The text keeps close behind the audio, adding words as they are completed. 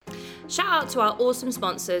Shout out to our awesome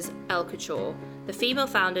sponsors, Elle Couture, the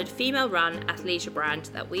female-founded, female-run athleisure brand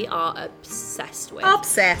that we are obsessed with.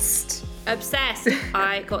 Obsessed.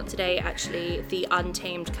 I got today actually the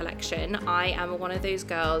Untamed collection. I am one of those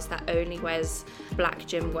girls that only wears black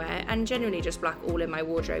gym wear and generally just black all in my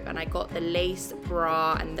wardrobe, and I got the lace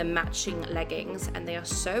bra and the matching leggings, and they are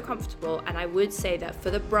so comfortable. And I would say that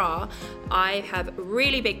for the bra, I have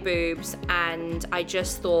really big boobs, and I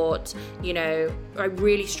just thought, you know, I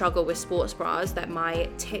really struggle with sports bras that my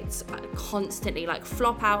tits constantly like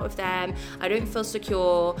flop out of them. I don't feel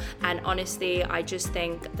secure, and honestly I just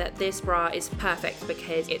think that this bra is perfect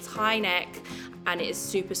because it's high neck and it is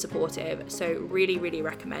super supportive. So really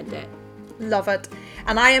recommend it. Love it.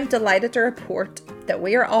 And I am delighted to report that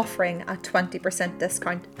we are offering a 20%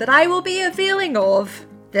 discount that I will be availing of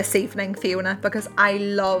this evening, Fiona, because I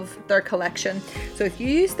love their collection. So if you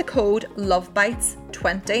use the code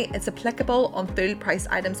LOVEBITES20, it's applicable on full price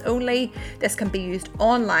items only. This can be used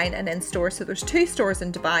online and in stores. So there's 2 stores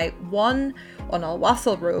in Dubai, one on Al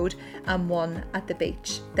Wasl Road and one at the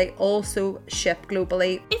beach. They also ship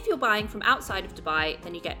globally. If you're buying from outside of Dubai,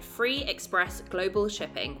 then you get free express global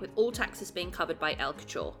shipping with all taxes being covered by Elle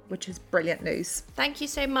Couture, which is brilliant news. Thank you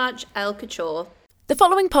so much, Elle Couture. The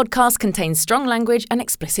following podcast contains strong language and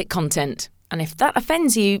explicit content. And if that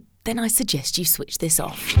offends you, then I suggest you switch this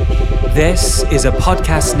off. This is a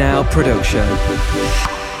Podcast Now production.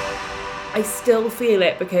 I still feel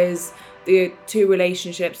it because the 2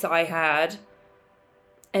 relationships that I had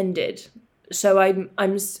ended. So I'm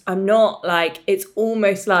not like, it's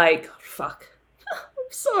almost like, fuck.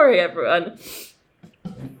 I'm sorry, everyone.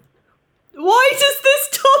 Why does this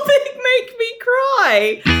topic make me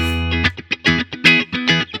cry?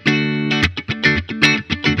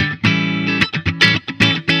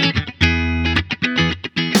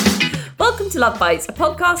 Welcome to Love Bites, a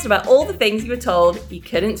podcast about all the things you were told you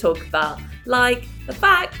couldn't talk about, like the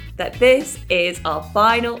fact that this is our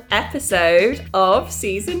final episode of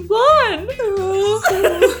season 1.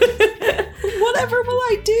 Whatever will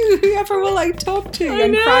I do? Whoever will I talk to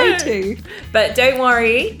and cry to? But don't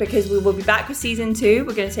worry, because we will be back with season 2.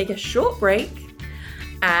 We're going to take a short break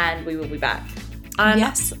and we will be back. And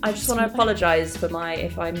yes, I just want to apologise for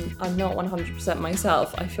if I'm not 100%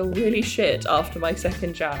 myself. I feel really shit after my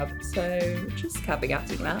second jab, so just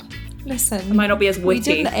caveating that. Listen, I might not be as witty. We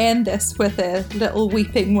didn't end this with a little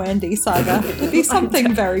weeping Wendy saga. There'd be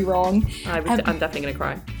something very wrong. I'm definitely going to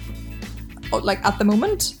cry. Like at the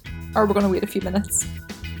moment? Or we're going to wait a few minutes?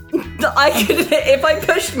 If I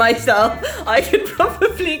pushed myself, I could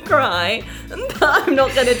probably cry, but I'm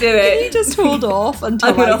not going to do it. Can you just hold off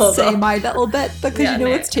until I say my little bit? Because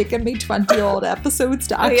it's taken me 20 odd episodes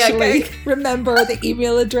to actually remember the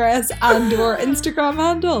email address and or Instagram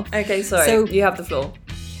handle. Okay, sorry. So you have the floor.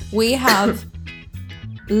 We have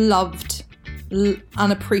loved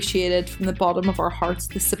and appreciated from the bottom of our hearts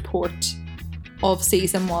the support of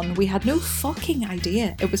season 1. We had no fucking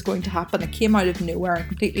idea it was going to happen. It came out of nowhere and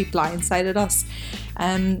completely blindsided us.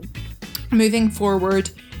 Moving forward,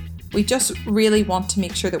 we just really want to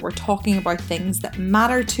make sure that we're talking about things that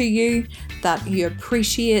matter to you, that you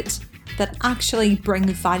appreciate, that actually bring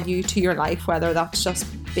value to your life, whether that's just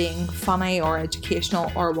being funny or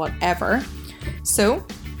educational or whatever. So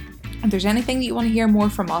if there's anything that you want to hear more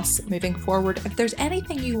from us moving forward, if there's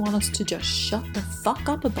anything you want us to just shut the fuck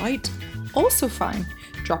up about, also fine.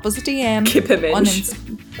 Drop us a DM. Kipperminge.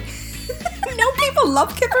 No, people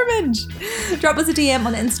love Kipperminge. Drop us a DM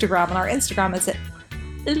on Instagram, and our Instagram is at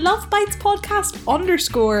LoveBitesPodcast_. Or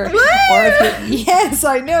if you, yes,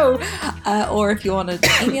 I know. Or if you want to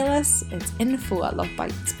email us, it's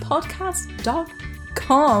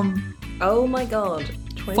info@lovebitespodcast.com. Oh my god.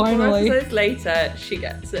 24 episodes later, she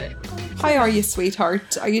gets it. How are you,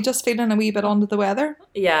 sweetheart? Are you just feeling a wee bit under the weather?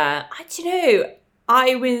 Yeah. Do you know,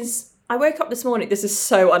 I woke up this morning, this is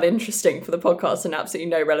so uninteresting for the podcast and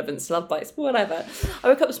absolutely no relevance to Love Bites, but whatever. I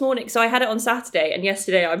woke up this morning, so I had it on Saturday, and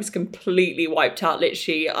yesterday I was completely wiped out,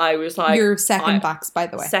 literally. I was like... Your second vax, by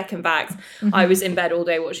the way. Second vax. Mm-hmm. I was in bed all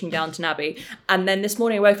day watching Downton Abbey, and then this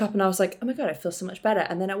morning I woke up and I was like, oh my god, I feel so much better.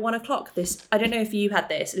 And then at 1 o'clock, I don't know if you had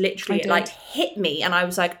this, literally it like hit me, and I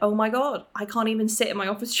was like, oh my god, I can't even sit in my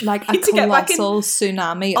office. Like a colossal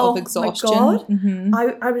tsunami of exhaustion. Oh my god. Mm-hmm.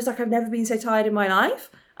 I was like, I've never been so tired in my life.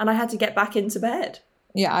 And I had to get back into bed.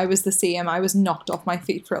 Yeah, I was the same. I was knocked off my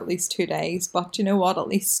feet for at least 2 days. But you know what? At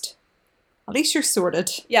least you're sorted.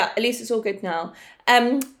 Yeah, at least it's all good now.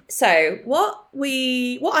 So what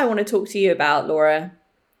I want to talk to you about, Laura,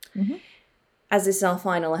 as this is our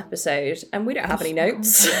final episode, and we don't have any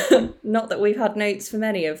notes. Not that we've had notes for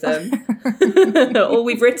many of them. Or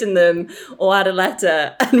we've written them or had a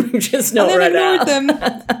letter and we've just not read out. them.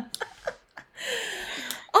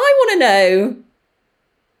 want to know.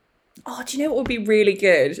 Oh, do you know what would be really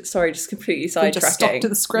good? Sorry, just completely sidetracking. Just stuck to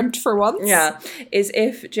the script for once. Yeah, is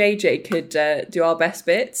if JJ could do our best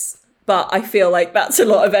bits. But I feel like that's a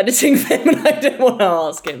lot of editing for him, and I don't want to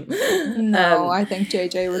ask him. No, I think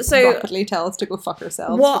JJ would rapidly tell us to go fuck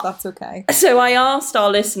ourselves, but that's okay. So I asked our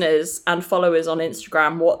listeners and followers on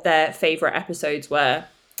Instagram what their favourite episodes were.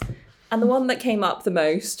 And the one that came up the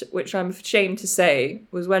most, which I'm ashamed to say,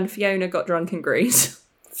 was when Fiona got drunk in Greece.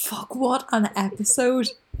 Fuck, what an episode.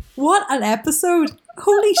 What an episode.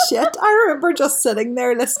 Holy shit. I remember just sitting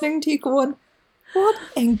there listening to you going, what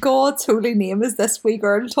in God's holy name is this wee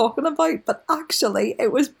girl talking about? But actually,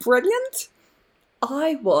 it was brilliant.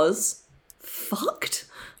 I was fucked.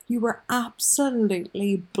 You were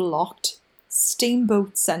absolutely blocked.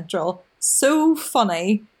 Steamboat Central. So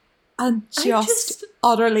funny. And just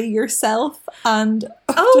utterly yourself. And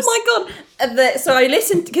my God. So I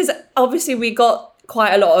listened, because obviously we got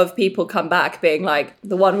quite a lot of people come back being like,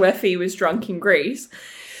 the one where Fee was drunk in Greece.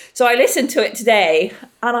 So I listened to it today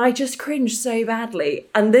and I just cringed so badly.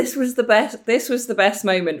 And this was the best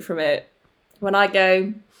moment from it. When I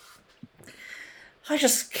go, I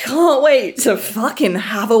just can't wait to fucking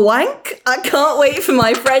have a wank. I can't wait for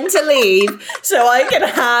my friend to leave so I can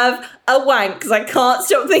have a wank because I can't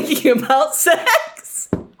stop thinking about sex.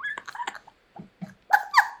 And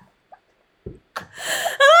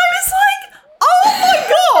I was like, oh my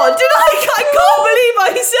God, I can't believe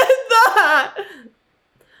I said that.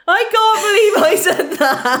 I can't believe I said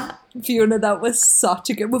that. Fiona, that was such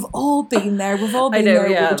a good... We've all been there. We've all been there.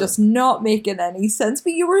 Yeah. We were just not making any sense.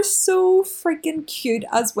 But you were so freaking cute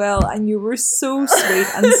as well. And you were so sweet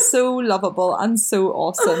and so lovable and so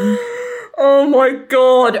awesome. Oh my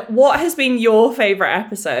God. What has been your favourite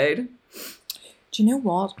episode? Do you know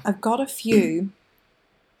what? I've got a few.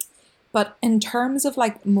 But in terms of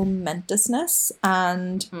like momentousness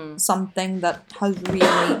and something that has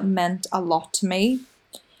really meant a lot to me,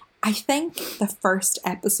 I think the first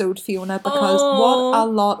episode, Fiona, because what a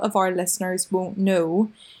lot of our listeners won't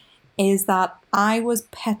know is that I was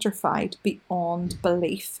petrified beyond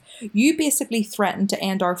belief. You basically threatened to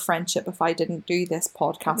end our friendship if I didn't do this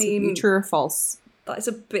podcast with you. True or false? That is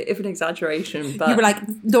a bit of an exaggeration, but... You were like,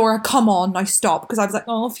 Laura, come on, now stop. Because I was like,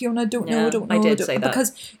 oh, Fiona, I don't know. I did say that.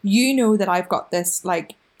 Because you know that I've got this,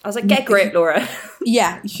 like... I was like, get grip, Laura.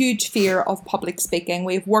 Yeah, huge fear of public speaking.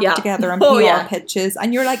 We've worked together on PR pitches.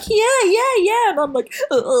 And you're like, yeah. And I'm like,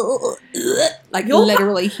 like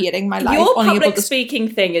literally hating my life. Your public speaking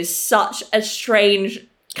thing is such a strange...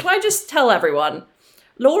 Can I just tell everyone?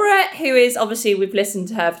 Laura, who is, obviously, we've listened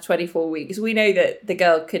to her for 24 weeks. We know that the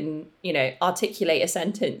girl can, articulate a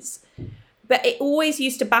sentence. But it always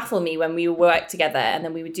used to baffle me when we would work together and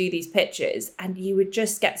then we would do these pitches and you would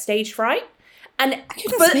just get stage fright. And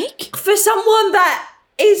for someone that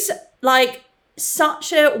is like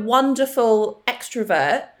such a wonderful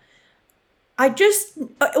extrovert,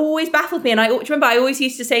 it always baffled me. And I always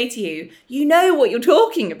used to say to you, you know what you're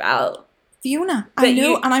talking about. Fiona, I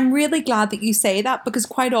know, and I'm really glad that you say that because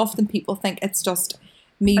quite often people think it's just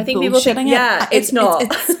me bullshitting it. It's not.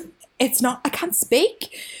 It's not. I can't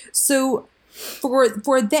speak. So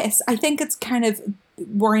for this, I think it's kind of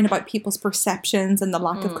worrying about people's perceptions and the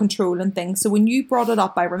lack of control and things. So when you brought it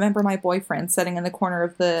up, I remember my boyfriend sitting in the corner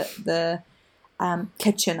of the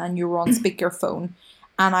kitchen and you were on speakerphone.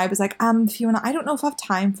 And I was like, Fiona, I don't know if I have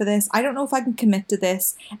time for this. I don't know if I can commit to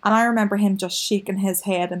this. And I remember him just shaking his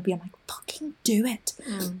head and being like, fucking do it.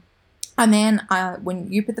 And then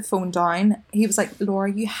when you put the phone down, he was like,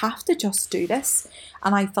 Laura, you have to just do this.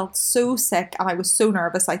 And I felt so sick and I was so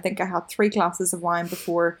nervous. I think I had 3 glasses of wine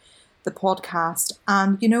before the podcast.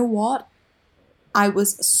 And you know what? I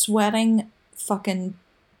was sweating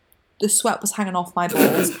the sweat was hanging off my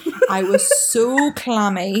balls. I was so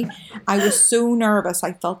clammy. I was so nervous.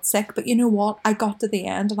 I felt sick. But you know what? I got to the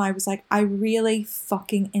end and I was like, I really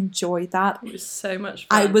fucking enjoyed that. It was so much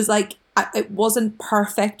fun. I was like, it wasn't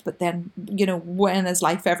perfect, but then, when is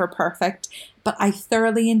life ever perfect? But I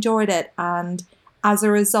thoroughly enjoyed it. And as a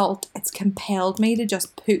result, it's compelled me to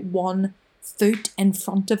just put one foot in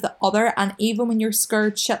front of the other. And even when you're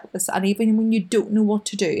scared shitless, and even when you don't know what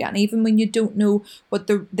to do, and even when you don't know what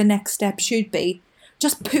the next step should be,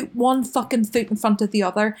 just put one fucking foot in front of the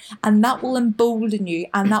other, and that will embolden you,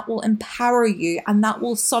 and that will empower you, and that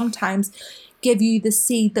will sometimes give you the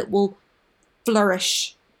seed that will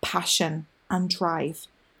flourish passion and drive.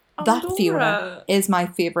 That, Laura. Fiona, is my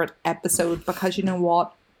favourite episode because you know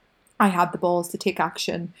what? I had the balls to take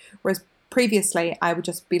action, whereas previously, I would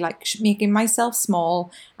just be like making myself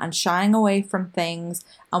small and shying away from things.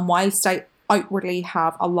 And whilst I outwardly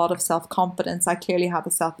have a lot of self-confidence. I clearly have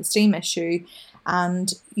a self-esteem issue.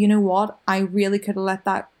 And you know what? I really could have let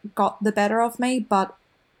that got the better of me. But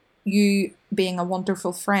you, being a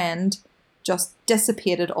wonderful friend, just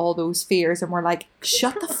dissipated all those fears and were like,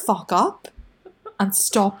 shut the fuck up and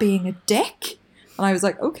stop being a dick. And I was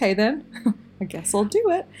like, okay then, I guess I'll do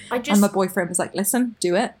it. And my boyfriend was like, listen,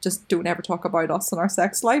 do it. Just don't ever talk about us and our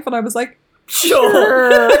sex life. And I was like,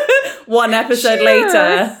 sure. One episode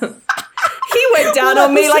later, he went down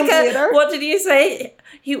on me like what did you say?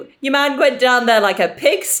 Your man went down there like a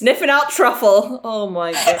pig sniffing out truffle. Oh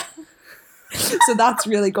my God. So that's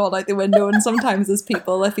really gone out the window. And sometimes as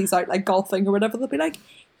people, if he's out like golfing or whatever, they'll be like,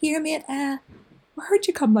 here mate, I heard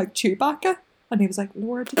you come like Chewbacca. And he was like,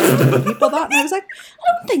 Laura, did you tell people that? And I was like,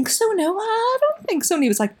 I don't think so, no, I don't think so. And he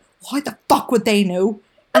was like, why the fuck would they know?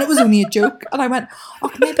 And it was only a joke. And I went,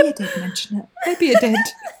 oh, maybe I did mention it. Maybe I did.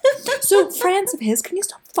 So friends of his, can you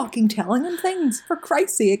stop fucking telling him things, for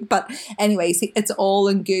Christ's sake? But anyways, it's all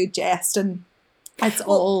in good jest and it's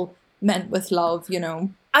all meant with love, you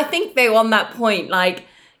know. I think though on that point, like,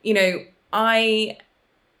 you know,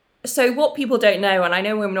 so what people don't know, and I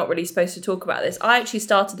know we're not really supposed to talk about this, I actually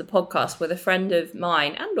started the podcast with a friend of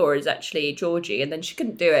mine and Laura's actually, Georgie, and then she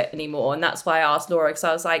couldn't do it anymore. And that's why I asked Laura, because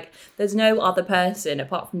I was like, there's no other person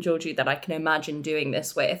apart from Georgie that I can imagine doing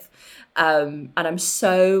this with. And I'm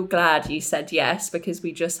so glad you said yes, because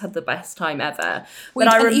we just had the best time ever.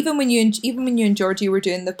 But even when you and Georgie were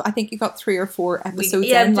doing I think you got 3 or 4 episodes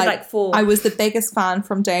in. Like 4. I was the biggest fan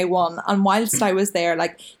from day one, and whilst I was there,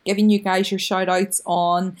 like giving you guys your shout outs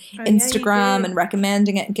on Instagram and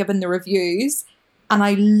recommending it and giving the reviews, and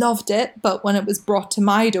I loved it. But when it was brought to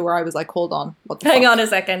my door, I was like, hold on, hang on a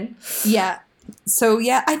second. Yeah. So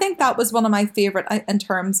yeah, I think that was one of my favorite in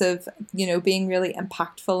terms of, you know, being really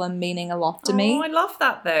impactful and meaning a lot to me. Oh, I love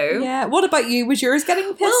that though. Yeah. What about you? Was yours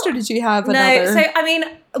getting pissed, or did you have another? No. So I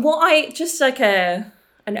mean, just like an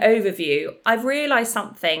overview, I've realised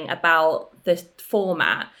something about the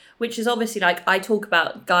format, which is obviously like I talk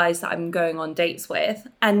about guys that I'm going on dates with,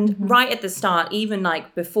 and right at the start, even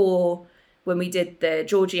like before, when we did the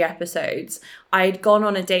Georgie episodes, I'd gone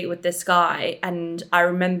on a date with this guy, and I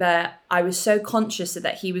remember I was so conscious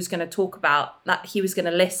that he was going to talk about, that he was going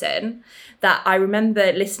to listen, that I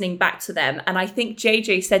remember listening back to them. And I think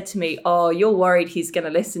JJ said to me, oh, you're worried he's going to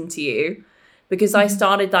listen to you, because I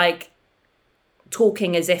started like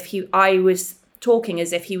talking as if he was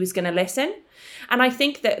going to listen. And I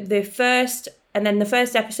think that the first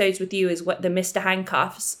episodes with you is what the Mr.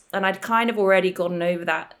 Handcuffs, and I'd kind of already gotten over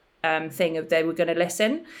that thing of they were going to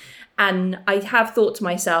listen. And I have thought to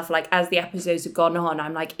myself, like, as the episodes have gone on,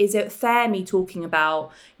 I'm like, is it fair me talking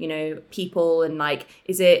about, you know, people, and like,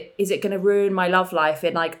 is it going to ruin my love life,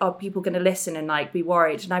 and like, are people going to listen and like be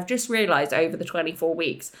worried? And I've just realized over the 24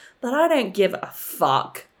 weeks that I don't give a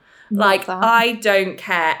fuck. Like, I don't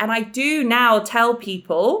care. And I do now tell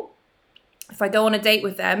people, if I go on a date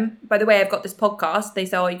with them, by the way, I've got this podcast, they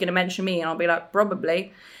say, oh, you're going to mention me? And I'll be like,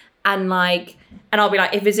 probably. And I'll be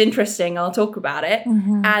like, if it's interesting, I'll talk about it.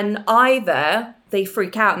 And either they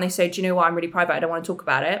freak out and they say, do you know what, I'm really private, I don't want to talk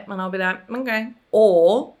about it. And I'll be like, okay.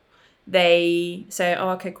 Or they say, oh,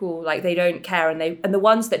 okay, cool. Like, they don't care. And the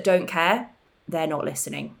ones that don't care, they're not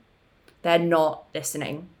listening. They're not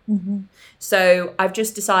listening. So I've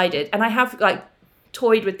just decided, and I have like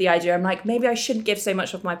toyed with the idea. I'm like, maybe I shouldn't give so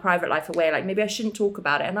much of my private life away. Like, maybe I shouldn't talk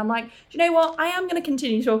about it. And I'm like, do you know what? I am going to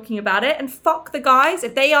continue talking about it, and fuck the guys.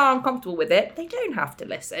 If they are uncomfortable with it, they don't have to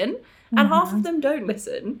listen. And half of them don't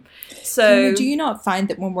listen. So do you not find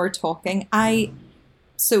that when we're talking,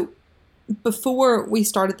 so before we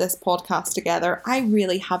started this podcast together, I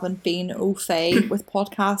really haven't been au fait with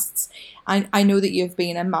podcasts. I know that you've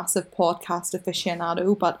been a massive podcast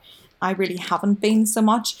aficionado, but I really haven't been so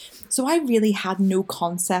much. So I really had no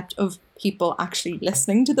concept of people actually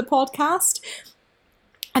listening to the podcast.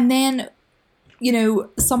 And then, you know,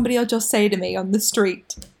 somebody will just say to me on the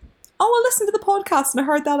street, oh, I listened to the podcast and I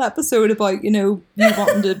heard that episode about, you know, you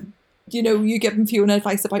wanting to, you know, you giving Fiona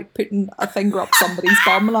advice about putting a finger up somebody's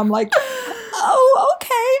bum. And I'm like, oh,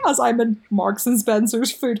 okay. As I'm in Marks and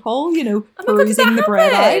Spencer's food hall, you know, perusing the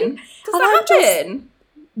bread aisle. Does that happen?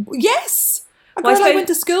 Yes. A girl I went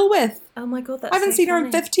to school with. Oh my God, that's I haven't seen her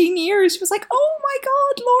in 15 years. She was like, oh my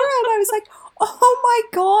God, Laura. And I was like, oh my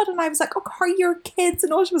God. And I was like, oh, are your kids?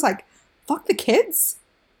 And all, she was like, fuck the kids.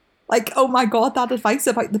 Like, oh my God, that advice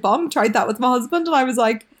about the bum. Tried that with my husband. And I was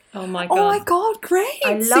like, oh my God, great.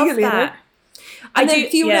 I love that. And then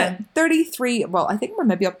Fiona, 33, well, I think we're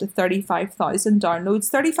maybe up to 35,000 downloads.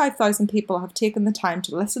 35,000 people have taken the time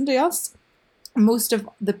to listen to us. Most of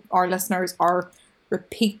our listeners are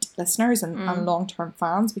repeat listeners and long-term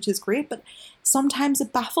fans, which is great, but sometimes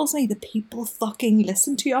it baffles me that people fucking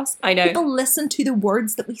listen to us. I know. People listen to the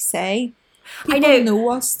words that we say. I People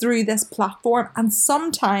know us through this platform, and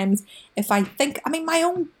sometimes if I think, I mean, my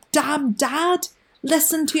own damn dad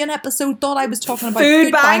listened to an episode, thought I was talking about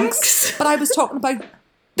food banks, but I was talking about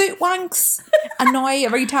boot wanks, and now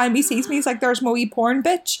every time he sees me, he's like, "There's my wee porn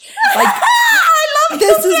bitch." Like, I love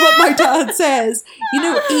this is what my dad says. You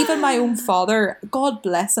know, even my own father, God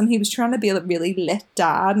bless him, he was trying to be a really lit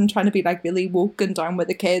dad and trying to be like really woke and down with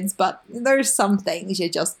the kids, but there's some things you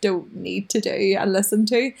just don't need to do and listen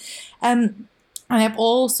to. And I've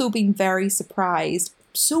also been very surprised,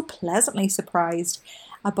 so pleasantly surprised,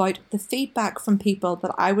 about the feedback from people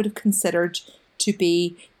that I would have considered to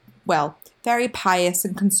be, well, very pious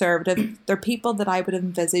and conservative. They're people that I would have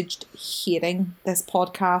envisaged hating this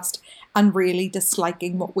podcast and really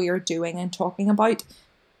disliking what we are doing and talking about.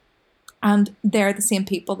 And they're the same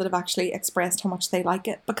people that have actually expressed how much they like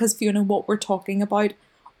it, because Fiona, what we're talking about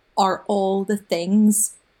are all the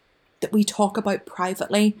things that we talk about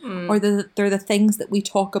privately, or they're the things that we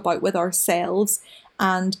talk about with ourselves,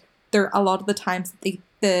 and they're a lot of the times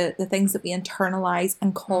the things that we internalize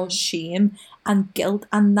and cause shame and guilt.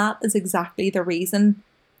 And that is exactly the reason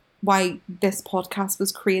why this podcast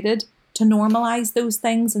was created, to normalize those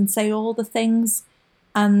things and say all the things.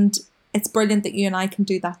 And it's brilliant that you and I can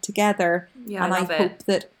do that together. Yeah, and I love hope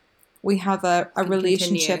that we have a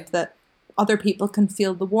relationship continue. that other people can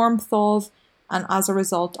feel the warmth of, and as a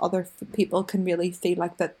result other people can really feel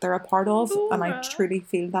like that they're a part of. And I truly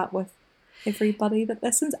feel that with everybody that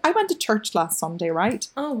listens. I went to church last Sunday, right?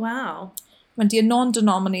 Oh, wow. Went to a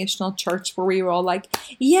non-denominational church where we were all like,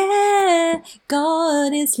 yeah,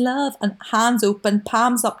 God is love, and hands open,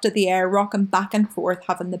 palms up to the air, rocking back and forth,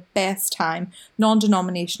 having the best time.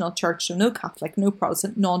 Non-denominational church, so no Catholic, no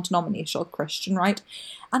Protestant, non-denominational Christian, right?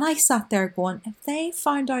 And I sat there going, if they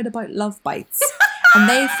found out about love bites and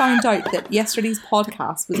they found out that yesterday's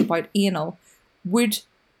podcast was about anal, would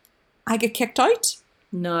I get kicked out?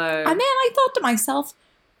 No. And then I thought to myself,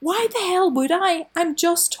 why the hell would I? I'm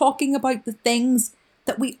just talking about the things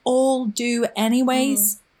that we all do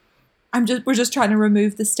anyways. We're just trying to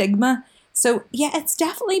remove the stigma. So yeah, it's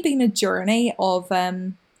definitely been a journey of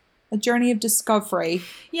discovery.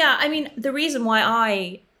 Yeah, I mean, the reason why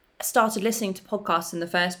I started listening to podcasts in the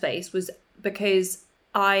first place was because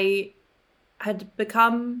I had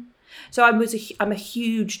become... So I'm a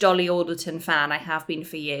huge Dolly Alderton fan. I have been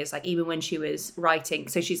for years, like even when she was writing.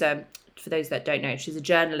 So she's for those that don't know, she's a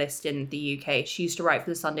journalist in the UK. She used to write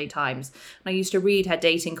for the Sunday Times. And I used to read her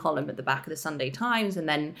dating column at the back of the Sunday Times. And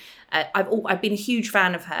then I've been a huge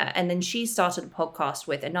fan of her. And then she started a podcast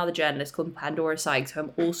with another journalist called Pandora Sykes, who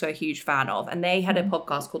I'm also a huge fan of. And they had a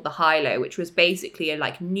podcast called The High Low, which was basically a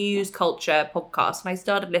like news culture podcast. And I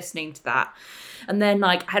started listening to that. And then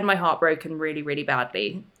like I had my heart broken really, really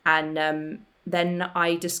badly. And then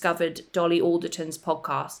I discovered Dolly Alderton's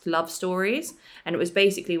podcast, Love Stories. And it was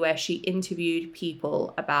basically where she interviewed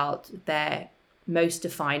people about their most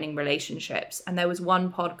defining relationships. And there was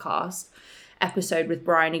one podcast episode with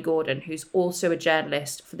Bryony Gordon, who's also a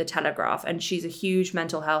journalist for The Telegraph. And she's a huge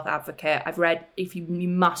mental health advocate. I've read, you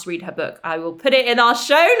must read her book. I will put it in our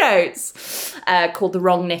show notes, called The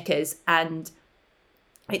Wrong Knickers. And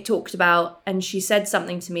it talked about, and she said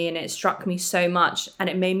something to me and it struck me so much and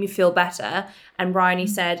it made me feel better. And Bryony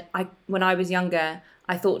said, when I was younger,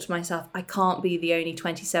 I thought to myself, I can't be the only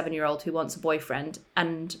 27-year-old who wants a boyfriend.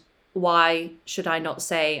 And why should I not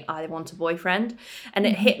say I want a boyfriend? And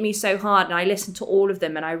it hit me so hard. And I listened to all of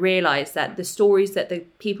them and I realized that the stories that the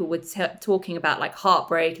people were talking about, like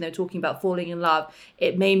heartbreak, and they were talking about falling in love,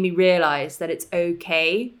 it made me realize that it's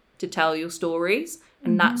okay to tell your stories.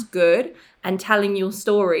 And that's good. And telling your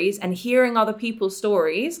stories and hearing other people's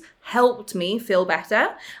stories helped me feel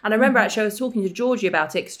better. And I remember actually I was talking to Georgie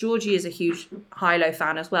about it, because Georgie is a huge High Low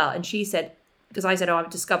fan as well. And she said, because I said, I've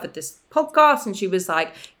discovered this podcast. And she was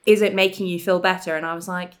like, is it making you feel better? And I was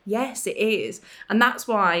like, yes, it is. And that's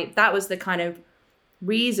why, that was the kind of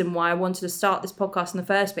reason why I wanted to start this podcast in the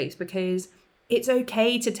first place, because it's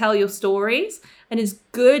okay to tell your stories, and it's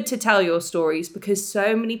good to tell your stories because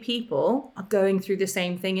so many people are going through the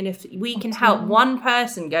same thing. And if we can help one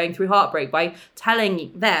person going through heartbreak by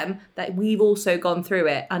telling them that we've also gone through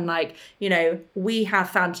it, and like, you know, we have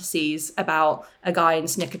fantasies about a guy in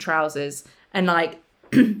Snicker trousers, and like,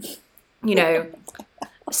 you know,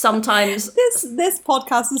 sometimes this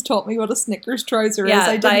podcast has taught me what a Snickers trouser is.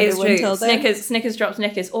 I that is didn't know true. until then. Snickers drop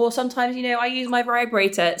Snickers. Or sometimes, you know, I use my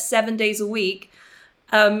vibrator 7 days a week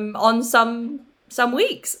on some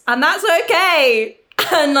weeks, and that's okay.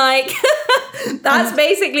 And like, that's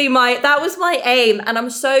basically that was my aim. And I'm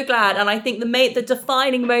so glad. And I think the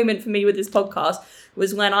defining moment for me with this podcast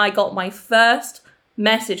was when I got my first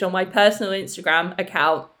message on my personal Instagram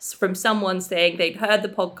account from someone saying they'd heard the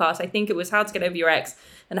podcast. I think it was How to Get Over Your Ex,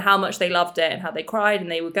 and how much they loved it and how they cried and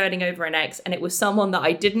they were getting over an ex. And it was someone that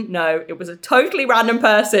I didn't know. It was a totally random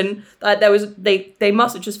person that they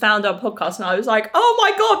must have just found our podcast. And I was like, oh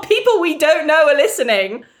my God, people we don't know are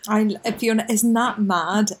listening. Fiona, isn't that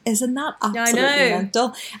mad? Isn't that absolutely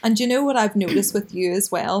mental? And you know what I've noticed with you as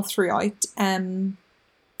well throughout?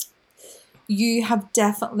 You have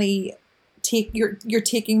definitely you're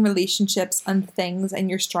taking relationships and things in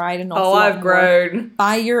your stride and oh, I've grown.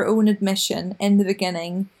 By your own admission, in the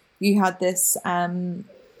beginning, you had this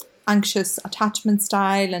anxious attachment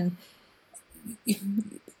style, and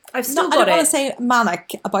I've still got it. I don't want to say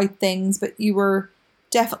manic about things, but you were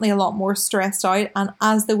definitely a lot more stressed out. And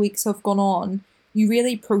as the weeks have gone on, you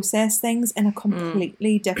really process things in a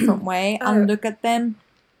completely different way and look at them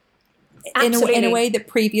in a way that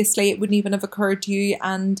previously it wouldn't even have occurred to you.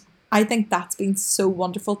 And I think that's been so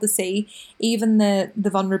wonderful to see. Even the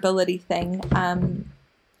vulnerability thing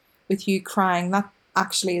with you crying, that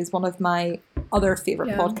actually is one of my other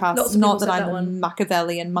favourite podcasts. Not that I'm a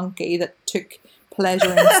Machiavellian monkey that took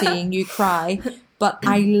pleasure in seeing you cry, but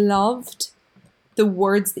I loved the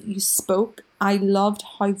words that you spoke. I loved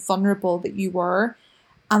how vulnerable that you were.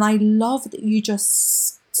 And I loved that you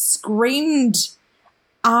just screamed,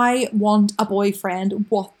 I want a boyfriend.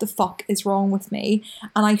 What the fuck is wrong with me?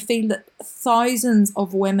 And I feel that thousands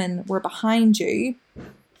of women were behind you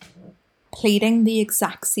pleading the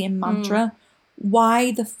exact same mantra.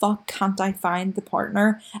 Why the fuck can't I find the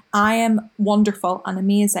partner? I am wonderful and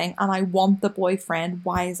amazing and I want the boyfriend.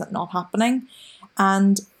 Why is it not happening?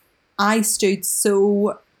 And I stood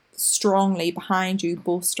so strongly behind you,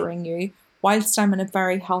 bolstering you, whilst I'm in a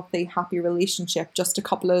very healthy, happy relationship. Just a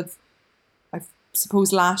couple of,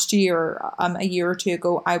 suppose last year, a year or two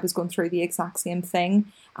ago, I was going through the exact same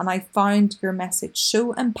thing, and I found your message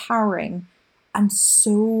so empowering and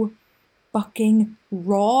so fucking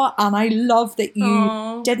raw. And I love that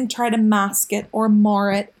you didn't try to mask it or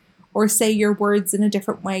mar it or say your words in a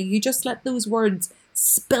different way. You just let those words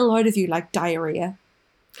spill out of you like diarrhea.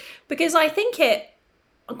 Because I think it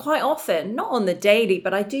quite often, not on the daily,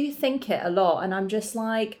 but I do think it a lot, and I'm just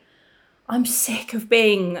like, I'm sick of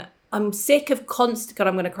constant. God,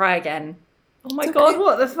 I'm going to cry again. Oh my God,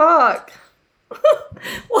 what the fuck?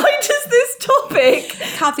 Why does this topic?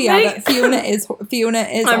 Caveat: Fiona is.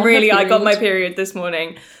 I got my period this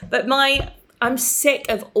morning, but I'm sick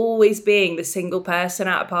of always being the single person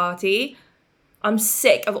at a party. I'm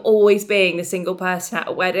sick of always being the single person at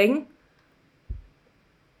a wedding.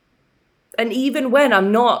 And even when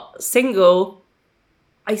I'm not single,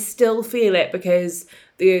 I still feel it because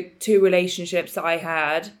the two relationships that I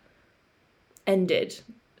had ended.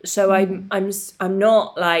 So I'm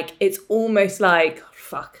not like, it's almost like,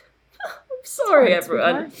 fuck. I'm sorry,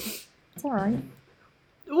 everyone. It's all right.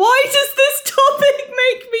 Why does this topic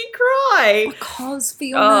make me cry? Because,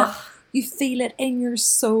 Fiona, you feel it in your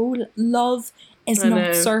soul. Love is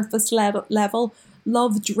not surface level.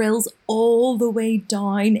 Love drills all the way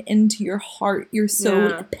down into your heart, your soul.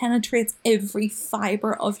 Yeah. It penetrates every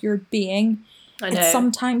fibre of your being. It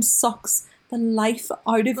sometimes sucks the life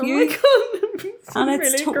out of you. Oh my God. And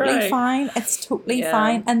it's totally fine. It's totally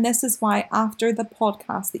fine. And this is why after the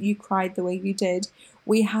podcast that you cried the way you did,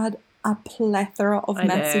 we had a plethora of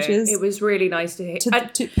messages. It was really nice to hear.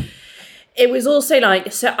 It was also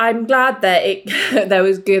like, so I'm glad that there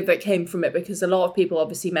was good that came from it, because a lot of people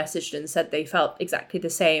obviously messaged and said they felt exactly the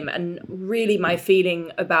same. And really my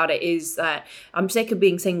feeling about it is that I'm sick of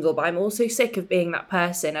being single, but I'm also sick of being that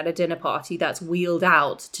person at a dinner party that's wheeled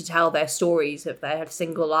out to tell their stories of their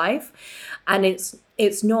single life. And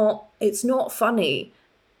it's not funny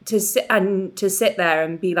to sit there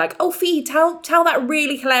and be like, oh, Fee, tell that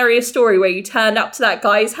really hilarious story where you turned up to that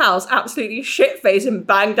guy's house absolutely shit-faced and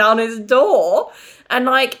banged down his door. And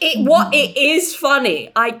like, it is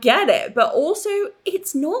funny, I get it, but also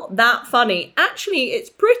it's not that funny. Actually, it's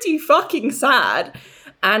pretty fucking sad.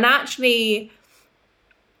 And I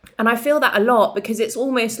feel that a lot, because it's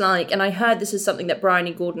almost like, and I heard this is something that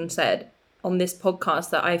Bryony Gordon said on this podcast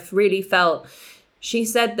that I've really felt. She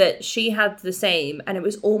said that she had the same, and it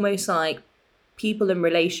was almost like people in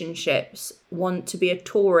relationships want to be a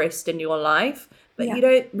tourist in your life, but you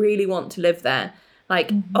don't really want to live there.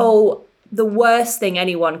 Like, the worst thing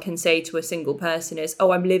anyone can say to a single person is,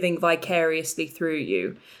 oh, I'm living vicariously through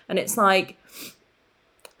you. And it's like,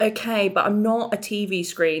 okay, but I'm not a TV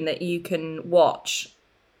screen that you can watch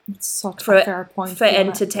it's such a fair point for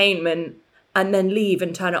entertainment. and then leave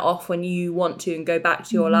and turn it off when you want to and go back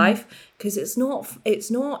to your life, because it's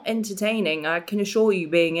not entertaining. I can assure you,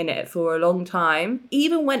 being in it for a long time,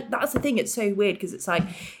 even when, that's the thing, it's so weird, because it's like,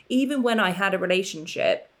 even when I had a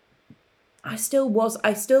relationship, I still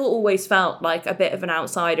always felt like a bit of an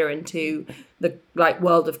outsider into the like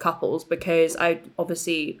world of couples, because I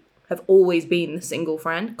obviously have always been the single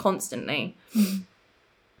friend constantly.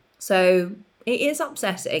 So it is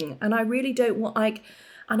upsetting, and I really don't want, like,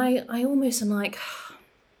 and I almost am like,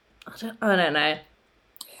 I don't know.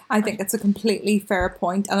 I think it's a completely fair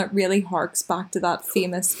point, and it really harks back to that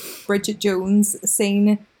famous Bridget Jones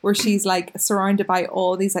scene where she's like surrounded by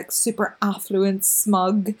all these like super affluent,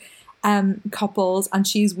 smug couples, and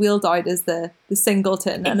she's wheeled out as the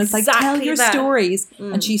singleton, and it's like, tell your stories,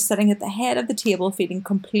 and she's sitting at the head of the table feeling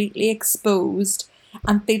completely exposed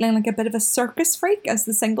and feeling like a bit of a circus freak as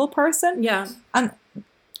the single person. Yeah. And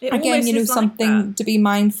It again, you know, almost is something like to be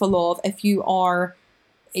mindful of if you are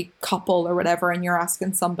a couple or whatever and you're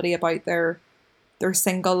asking somebody about their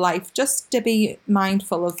single life, just to be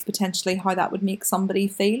mindful of potentially how that would make somebody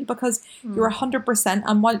feel, because you're 100%,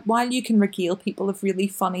 and while you can regale people of really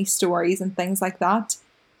funny stories and things like that,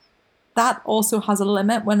 that also has a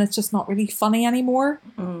limit when it's just not really funny anymore.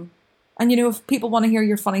 And, you know, if people want to hear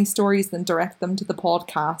your funny stories, then direct them to the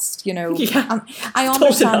podcast, you know. Yeah. And I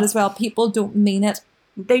understand as well, people don't mean it.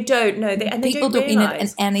 They don't know. People don't mean it in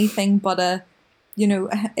anything but a, you know,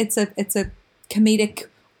 it's a comedic,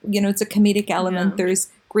 you know, it's a comedic element. Yeah. There's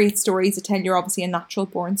great stories to tell. You're obviously a natural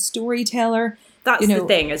born storyteller. That's you know, the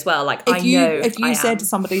thing as well. Like, if you said to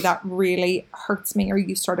somebody that really hurts me, or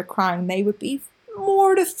you started crying, they would be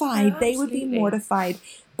mortified. Oh, they would be absolutely. mortified.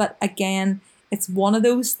 But again, it's one of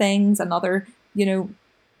those things, another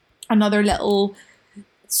little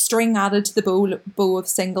string added to the bow of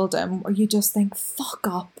singledom, where you just think, fuck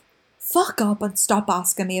up and stop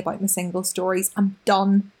asking me about my single stories. I'm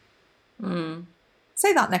done.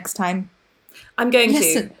 Say that next time. I'm going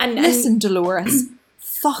Listen, to. And listen, Dolores.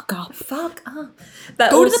 Fuck up. fuck up.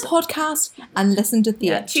 But Go also, to the podcast and listen to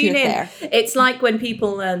the tune in. there. It's like when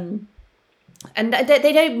people and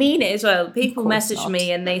they don't mean it as well. People course message not.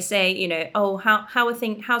 me and they say, you know, oh,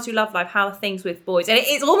 how's your love life? How are things with boys? And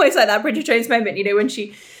it's almost like that Bridget Jones moment, you know, when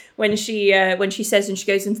she says, and she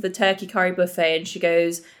goes into the turkey curry buffet and she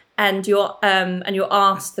goes, and you're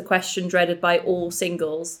asked the question dreaded by all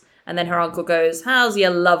singles, and then her uncle goes, how's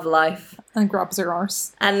your love life? And grabs her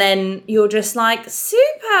arse. And then you're just like,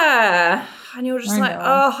 super. And you're just I like, know.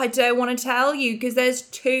 oh, I don't want to tell you because there's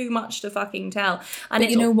too much to fucking tell. And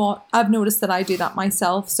But you know what? I've noticed that I do that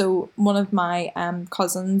myself. So one of my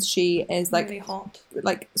cousins, she is like really hot.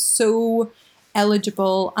 like so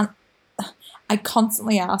eligible, and I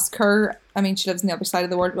constantly ask her. I mean, she lives on the other side of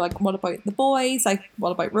the world. We're like, what about the boys? Like,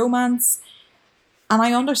 what about romance? And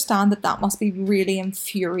I understand that must be really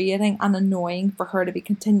infuriating and annoying for her to be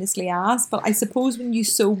continuously asked. But I suppose when you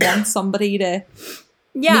so want somebody to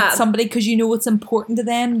meet somebody because you know it's important to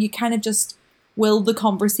them, you kind of just will the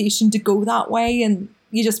conversation to go that way, and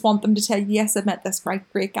you just want them to tell you, yes, I've met this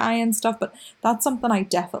great guy and stuff. But that's something I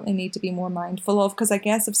definitely need to be more mindful of, because I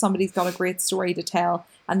guess if somebody's got a great story to tell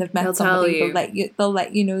and they've met somebody, they'll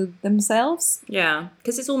let you know themselves. Yeah,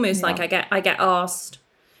 because it's almost like I get asked,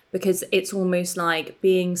 because it's almost like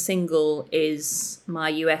being single is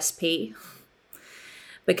my USP,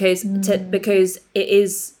 because it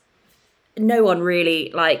is. No one really,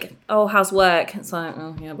 like, oh, how's work? It's like,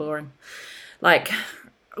 oh, yeah, boring. Like,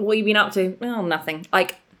 what have you been up to? Oh, nothing.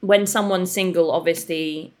 Like, when someone's single,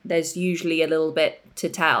 obviously, there's usually a little bit to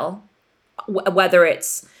tell. Whether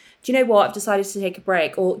it's, do you know what, I've decided to take a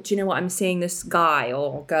break, or do you know what, I'm seeing this guy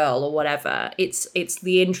or girl or whatever. It's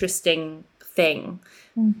the interesting thing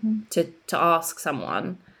to ask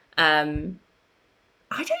someone.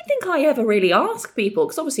 I don't think I ever really ask people,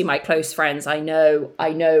 because obviously my close friends, I know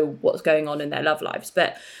what's going on in their love lives,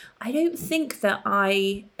 but I don't think that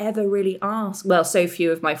I ever really ask. Well, so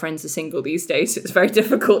few of my friends are single these days, so it's very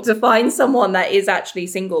difficult to find someone that is actually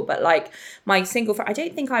single. But like my single friend, I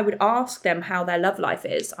don't think I would ask them how their love life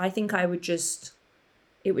is. I think it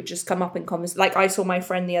would just come up in conversation. Like, I saw my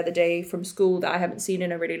friend the other day from school that I haven't seen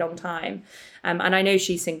in a really long time. And I know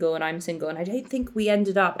she's single and I'm single. And I don't think we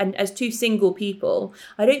ended up, and as two single people,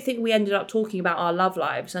 I don't think we ended up talking about our love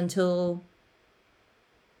lives until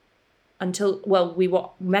well, we were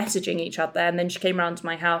messaging each other, and then she came around to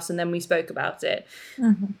my house and then we spoke about it.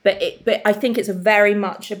 But I think it's a very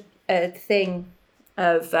much a thing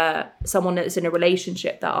of someone that's in a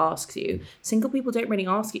relationship that asks you. Single people don't really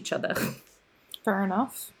ask each other. Fair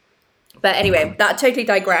enough. But anyway, that totally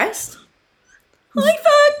digressed. Hi,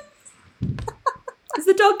 Fun! Is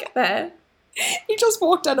the dog there? He just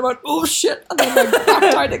walked in and went, oh shit, and then like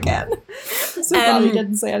backed out again. So glad he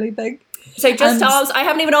didn't say anything. So just I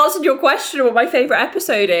haven't even answered your question of what my favourite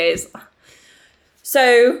episode is.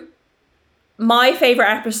 So my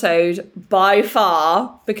favourite episode by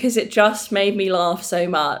far, because it just made me laugh so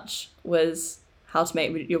much, was How to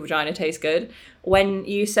Make Your Vagina Taste Good. When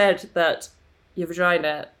you said that your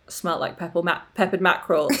vagina smelled like peppered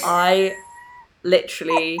mackerel, I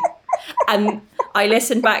literally... And I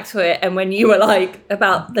listened back to it, and when you were like,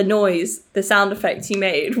 about the noise, the sound effect you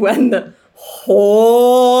made when the...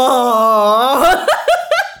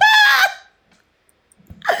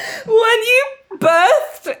 when you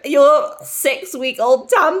birthed your 6-week-old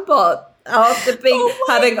tampon after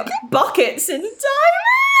having buckets in Thailand.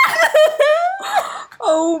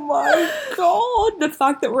 Oh my god, the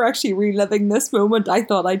fact that we're actually reliving this moment, I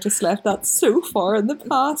thought I just left that so far in the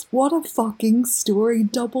past. What a fucking story,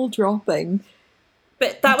 double dropping.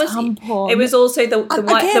 But that was tampon. It was also the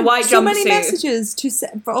white so jumpsuit. many messages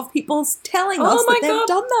of people telling us that they've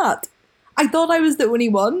done that. I thought I was the only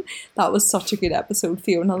one. That was such a good episode,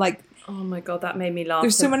 Fiona. Like, oh my god, that made me laugh.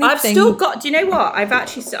 There's so many I've things. still got, do you know what?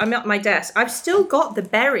 I'm at my desk. I've still got the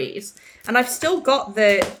berries. And I've still got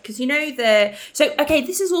because you know so, okay,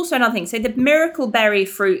 this is also another thing. So the miracle berry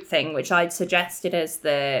fruit thing, which I'd suggested as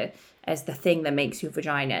the thing that makes your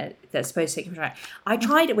vagina, that's supposed to take your vagina. I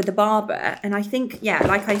tried it with the barber, and I think, yeah,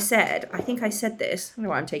 like I said, I this. I don't know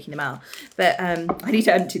why I'm taking them out. But I need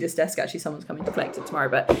to empty this desk, actually. Someone's coming to collect it tomorrow.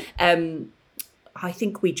 But I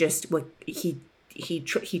think we just were, he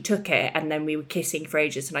took it, and then we were kissing for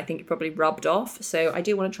ages, and I think it probably rubbed off. So I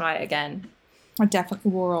do want to try it again. I definitely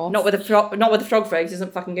wore off. Not with the frog frogs. It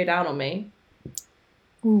doesn't fucking go down on me.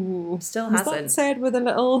 Ooh, still was hasn't. That said with a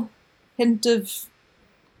little hint of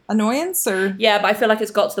annoyance, or yeah, but I feel like it's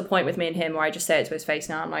got to the point with me and him where I just say it to his face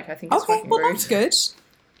now. I'm like, I think it's fucking rude. That's good.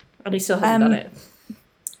 And he still hasn't done it.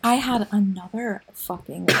 I had another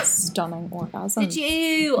fucking stunning orgasm. Did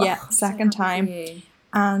you? Yeah, second time.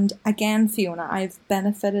 And again, Fiona, I've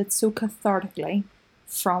benefited so cathartically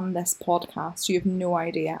from this podcast. You have no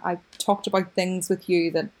idea. I've talked about things with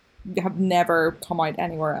you that have never come out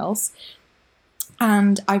anywhere else.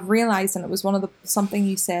 And I've realised, and it was something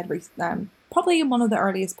you said probably in one of the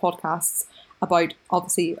earliest podcasts, about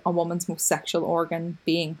obviously a woman's most sexual organ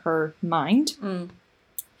being her mind.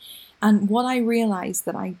 And what I realised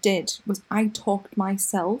that I did was I talked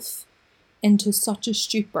myself into such a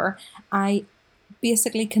stupor. I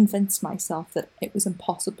basically convinced myself that it was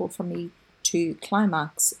impossible for me to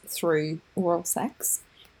climax through oral sex.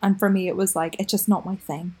 And for me, it was like, it's just not my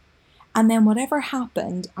thing. And then whatever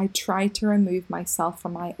happened, I tried to remove myself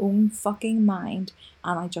from my own fucking mind,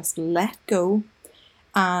 and I just let go.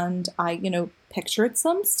 And I, pictured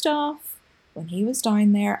some stuff when he was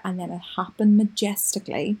down there, and then it happened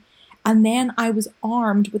majestically. And then I was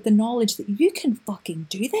armed with the knowledge that you can fucking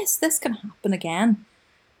do this. This can happen again.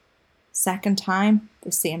 Second time,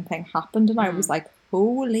 the same thing happened, and I was like,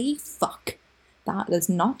 holy fuck. That is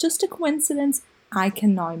not just a coincidence. I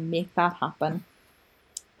can now make that happen.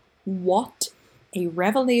 What a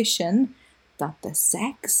revelation that the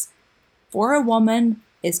sex for a woman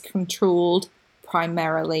is controlled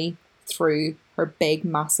primarily through her big,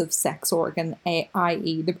 massive sex organ,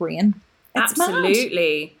 i.e. the brain. It's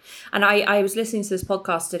absolutely mad. And I was listening to this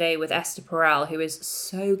podcast today with Esther Perel, who is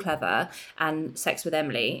so clever, and Sex with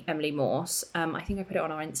Emily Morse. I think I put it on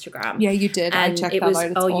our Instagram. Yeah, you did. And I checked that out.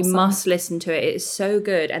 It's awesome. You must listen to it. It is so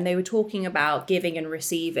good. And they were talking about giving and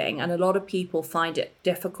receiving, and a lot of people find it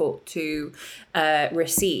difficult to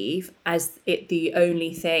receive as it the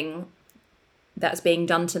only thing that's being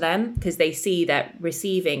done to them, because they see that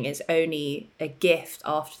receiving is only a gift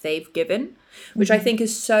after they've given, which I think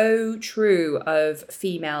is so true of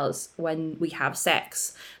females when we have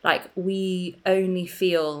sex. Like, we only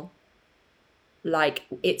feel like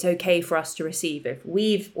it's okay for us to receive if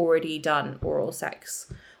we've already done oral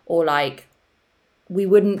sex, or like we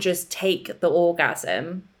wouldn't just take the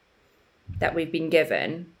orgasm that we've been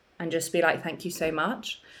given and just be like, thank you so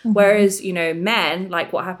much. Whereas, men,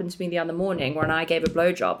 like what happened to me the other morning when I gave a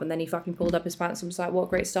blowjob and then he fucking pulled up his pants and was like, what a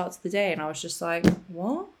great start to the day. And I was just like,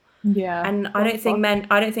 what? Yeah. And I don't think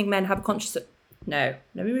men have consciousness. No,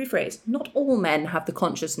 let me rephrase. Not all men have the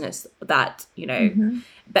consciousness that,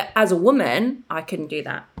 but as a woman, I couldn't do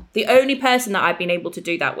that. The only person that I've been able to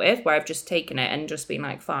do that with, where I've just taken it and just been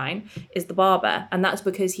like, fine, is the barber. And that's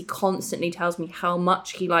because he constantly tells me how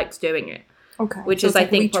much he likes doing it. Okay. Which so is, I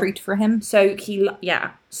think, a treat for him. So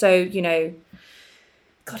So,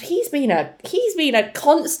 God, he's been a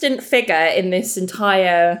constant figure in this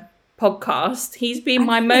entire podcast. He's been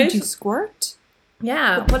my most. Did you squirt?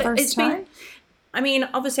 Yeah. Well, it's been. I mean,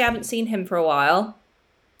 obviously I haven't seen him for a while.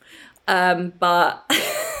 But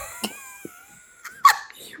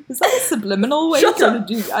Was that a subliminal way? Shut up.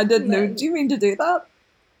 I didn't know. Do you mean to do that?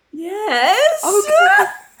 yes. Okay.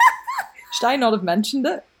 Should I not have mentioned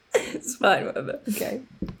it? It's fine, whatever. Okay.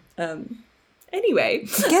 Anyway.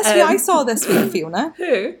 Guess who I saw this week, Fiona?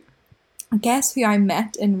 Who? Guess who I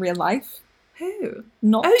met in real life? Who?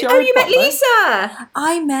 Not Oh, Jared you met Butler. Lisa.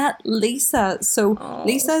 I met Lisa. So Oh.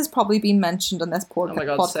 Lisa has probably been mentioned on this my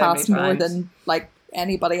God, so podcast many more times. than like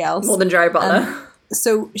anybody else. More than Jared Butler.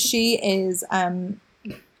 So she is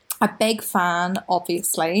a big fan,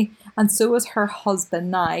 obviously, and so is her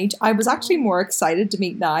husband, Nige. I was actually more excited to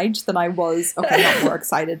meet Nige than I was, okay, not more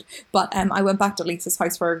excited, but I went back to Lisa's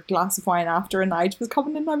house for a glass of wine after, and Nige was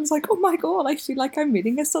coming in, and I was like, oh my God, I feel like I'm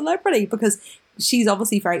meeting a celebrity, because she's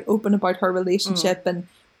obviously very open about her relationship, and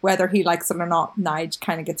whether he likes it or not, Nige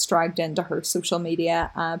kind of gets dragged into her social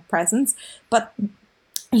media presence. But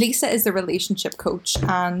Lisa is the relationship coach,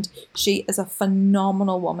 and she is a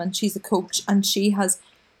phenomenal woman. She's a coach, and she has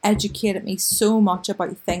educated me so much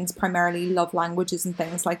about things, primarily love languages and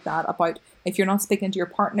things like that, about if you're not speaking to your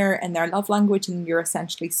partner in their love language and you're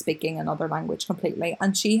essentially speaking another language completely.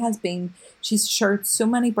 And she's shared so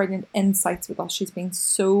many brilliant insights with us. She's been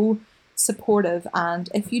so supportive, and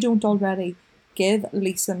if you don't already, give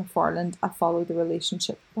Lisa McFarland a follow. The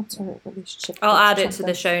relationship, what's her relationship? I'll coach add or it to something?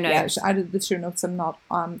 the show notes. Yeah, I added the show notes. I'm not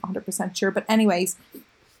 100% sure, but anyways,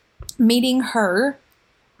 meeting her,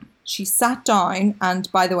 she sat down, and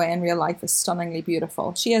by the way, in real life is stunningly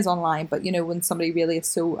beautiful. She is online, but you know, when somebody really is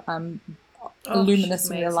so luminous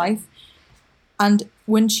she's in real amazing. life. And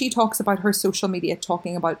when she talks about her social media,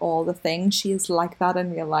 talking about all the things, she is like that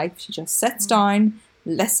in real life. She just sits down,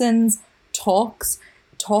 listens, talks,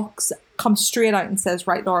 comes straight out and says,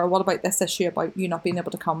 right, Laura, what about this issue about you not being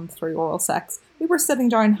able to come through oral sex? We were sitting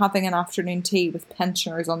down having an afternoon tea with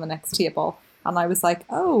pensioners on the next table. And I was like,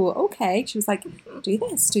 oh, okay. She was like, do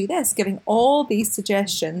this, giving all these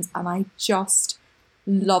suggestions. And I just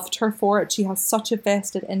loved her for it. She has such a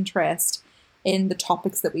vested interest in the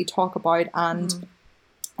topics that we talk about. And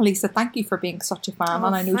Lisa, thank you for being such a fan. Oh,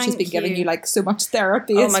 and I know she's been thank giving you. you like so much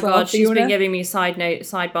therapy Oh as my well, God, she's Fiona. been giving me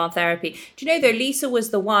sidebar therapy. Do you know though, Lisa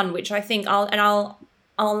was the one which I think I'll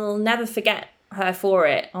never forget her for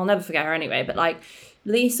it. I'll never forget her anyway, but like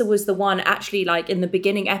Lisa was the one actually like in the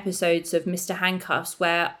beginning episodes of Mr. Handcuffs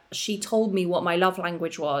where she told me what my love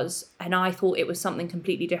language was and I thought it was something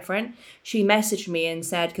completely different. She messaged me and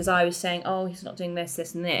said, because I was saying, oh, he's not doing this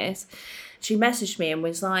and this. She messaged me and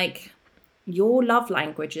was like, your love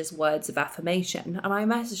language is words of affirmation. And I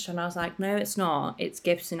messaged her and I was like, no, it's not. It's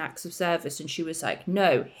gifts and acts of service. And she was like,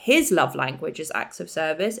 no, his love language is acts of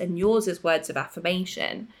service and yours is words of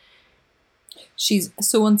affirmation. She's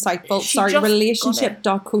so insightful. She just got it.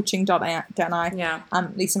 Relationship.coaching.ni. Yeah.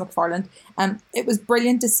 Lisa McFarland. It was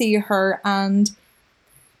brilliant to see her, and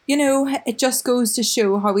you know, it just goes to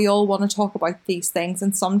show how we all want to talk about these things,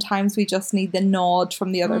 and sometimes we just need the nod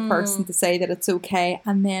from the other person to say that it's okay,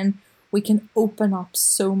 and then we can open up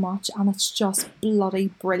so much, and it's just bloody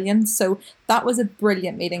brilliant. So that was a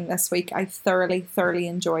brilliant meeting this week. I thoroughly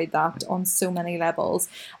enjoyed that on so many levels.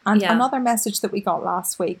 And Yeah. another message that we got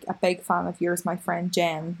last week, a big fan of yours, my friend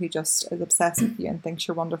Jen, who just is obsessed with you and thinks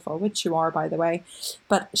you're wonderful, which you are, by the way.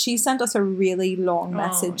 But she sent us a really long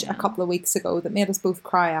message a couple of weeks ago that made us both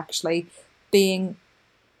cry, actually, being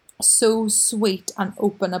so sweet and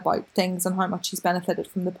open about things and how much she's benefited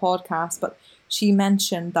from the podcast. But she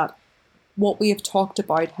mentioned that what we have talked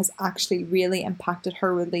about has actually really impacted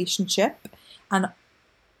her relationship and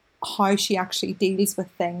how she actually deals with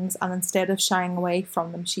things, and instead of shying away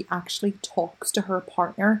from them, she actually talks to her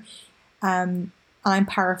partner. And I'm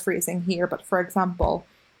paraphrasing here, but for example,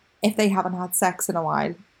 if they haven't had sex in a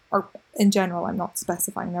while, or in general, I'm not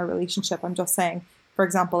specifying their relationship, I'm just saying, for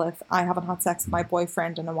example, if I haven't had sex with my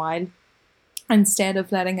boyfriend in a while, instead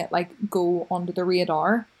of letting it like go under the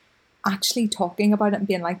radar, actually talking about it and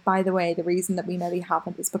being like, by the way, the reason that we maybe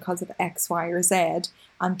haven't is because of X, Y, or Z,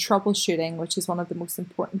 and troubleshooting, which is one of the most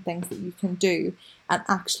important things that you can do, and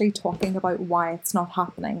actually talking about why it's not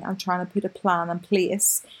happening and trying to put a plan in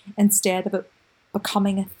place instead of it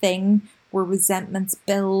becoming a thing where resentments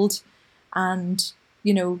build, and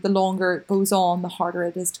you know, the longer it goes on, the harder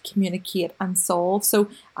it is to communicate and solve. So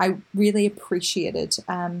I really appreciated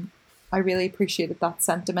that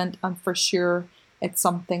sentiment, and for sure it's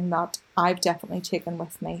something that I've definitely taken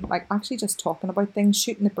with me. Like actually just talking about things,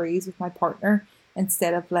 shooting the breeze with my partner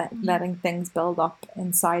instead of letting things build up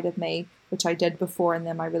inside of me, which I did before, and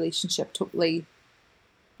then my relationship totally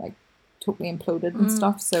like totally imploded and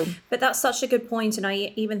stuff. So, but that's such a good point, and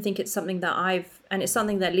I even think it's something that it's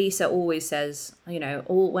something that Lisa always says. You know,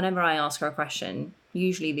 whenever I ask her a question,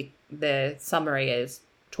 usually the summary is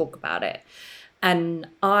talk about it, and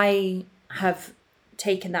I have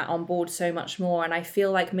taken that on board so much more, and I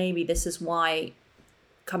feel like maybe this is why,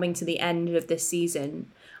 coming to the end of this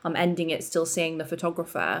season, I'm ending it still seeing the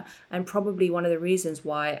photographer, and probably one of the reasons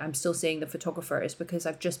why I'm still seeing the photographer is because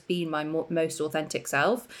I've just been my most authentic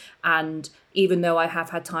self. And even though I have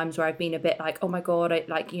had times where I've been a bit like, oh my god,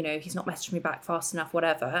 he's not messaged me back fast enough,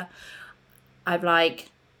 whatever, I've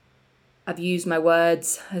used my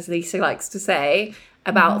words, as Lisa likes to say,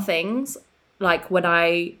 about things. Like when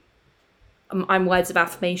I'm words of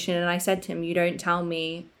affirmation, and I said to him, you don't tell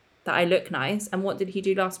me that I look nice. And what did he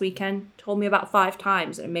do last weekend? Told me about 5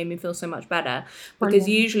 times, and it made me feel so much better. Because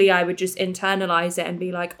usually I would just internalize it and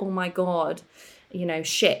be like, oh my god,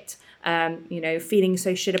 shit, feeling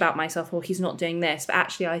so shit about myself, or he's not doing this. But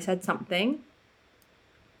actually I said something,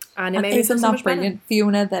 and it made me feel so much brilliant, better.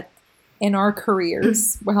 Fiona, that in our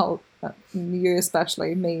careers, well, you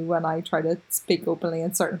especially, me, when I try to speak openly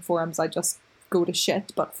in certain forums, I just go to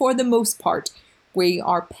shit. But for the most part, we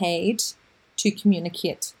are paid to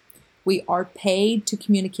communicate. We are paid to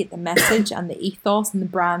communicate the message and the ethos and the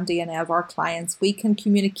brand DNA of our clients. We can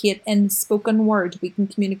communicate in spoken word. We can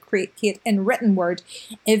communicate in written word,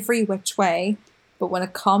 every which way. But when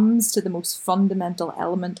it comes to the most fundamental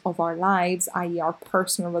element of our lives, i.e. our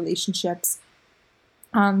personal relationships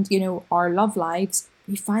and, our love lives,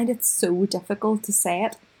 we find it so difficult to say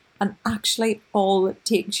it. And actually all it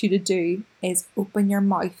takes you to do is open your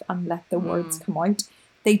mouth and let the words come out.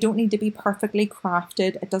 They don't need to be perfectly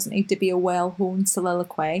crafted. It doesn't need to be a well-honed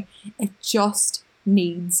soliloquy. It just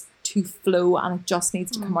needs to flow, and it just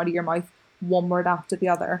needs to come out of your mouth, one word after the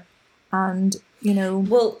other. And,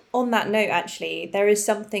 Well, on that note, actually, there is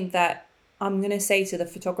something that I'm going to say to the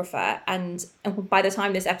photographer, and by the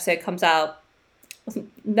time this episode comes out,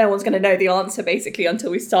 no one's going to know the answer, basically,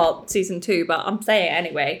 until we start season 2, but I'm saying it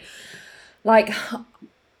anyway.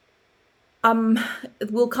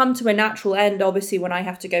 We'll come to a natural end, obviously, when I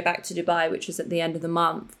have to go back to Dubai, which is at the end of the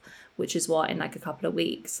month, which is in a couple of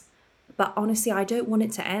weeks. But honestly, I don't want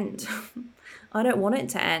it to end. I don't want it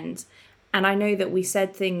to end. And I know that we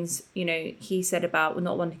said things, he said about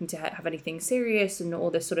not wanting to have anything serious and all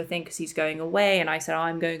this sort of thing because he's going away. And I said,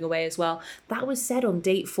 I'm going away as well. That was said on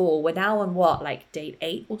date 4. We're now on date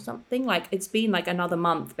 8 or something? It's been another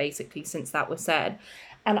month, basically, since that was said.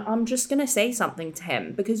 And I'm just going to say something to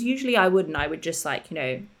him, because usually I wouldn't. I would just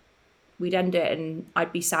we'd end it and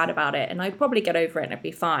I'd be sad about it and I'd probably get over it and it'd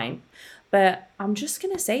be fine. But I'm just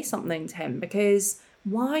going to say something to him, because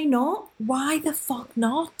why not? Why the fuck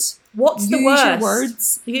not? What's the worst? Use your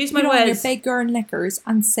words. Use my words. On your big girl knickers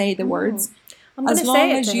and say the words. I'm going to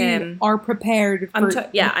say it to him. As long as you are prepared for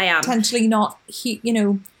I am. Potentially not,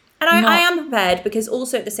 And I am prepared, because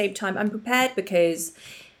also at the same time, I'm prepared because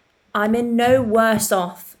I'm in no worse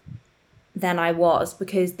off than I was,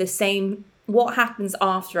 because what happens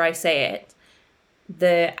after I say it,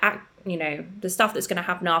 the stuff that's going to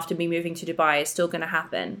happen after me moving to Dubai is still going to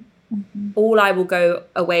happen. All I will go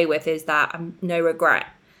away with is that I'm no regret.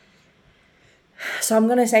 So I'm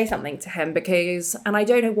going to say something to him, and I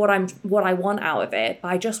don't know what I want out of it, but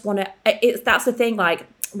I just want to. That's the thing. I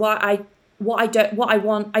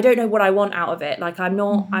don't know what I want out of it.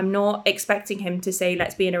 I'm not expecting him to say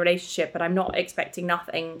let's be in a relationship, but I'm not expecting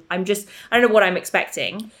nothing. I don't know what I'm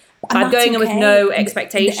expecting. I'm going in with no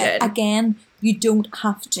expectation. Again, you don't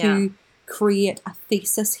have to create a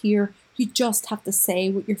thesis here. You just have to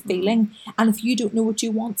say what you're feeling. And if you don't know what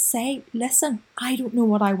you want, say, listen, I don't know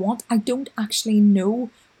what I want. I don't actually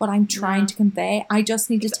know what I'm trying to convey. I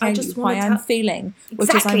just need to tell you how I'm feeling,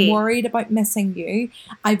 which is I'm worried about missing you.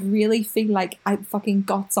 I really feel like I've fucking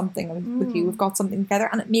got something with you. We've got something together,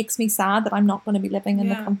 and it makes me sad that I'm not going to be living in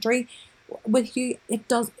the country with you. It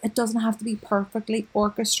doesn't have to be perfectly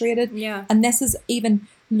orchestrated. Yeah. And this is even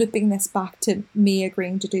looping this back to me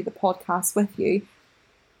agreeing to do the podcast with you.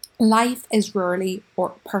 Life is rarely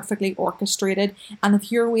perfectly orchestrated, and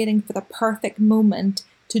if you're waiting for the perfect moment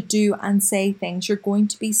to do and say things, you're going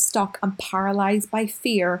to be stuck and paralyzed by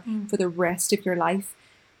fear for the rest of your life.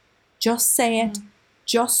 Just say it.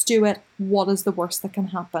 Just do it. What is the worst that can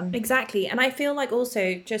happen? Exactly. And I feel like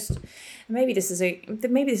also maybe this is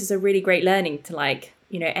a really great learning to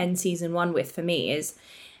end season 1 with, for me, is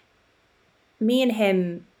me and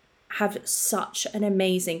him have such an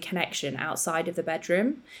amazing connection outside of the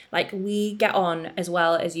bedroom. We get on as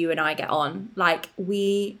well as you and I get on.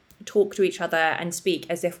 We talk to each other and speak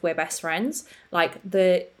as if we're best friends.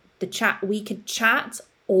 The chat, we could chat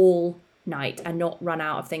all night and not run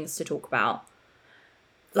out of things to talk about.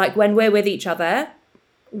 Like when we're with each other,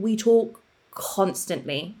 we talk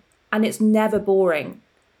constantly and it's never boring.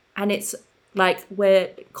 And it's like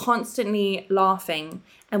we're constantly laughing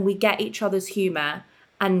and we get each other's humor.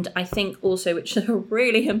 And I think also, which is a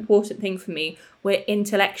really important thing for me, we're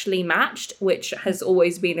intellectually matched, which has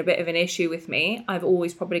always been a bit of an issue with me. I've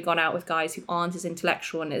always probably gone out with guys who aren't as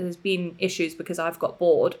intellectual, and there's been issues because I've got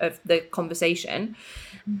bored of the conversation.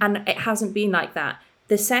 And it hasn't been like that.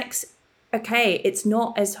 The sex, okay, it's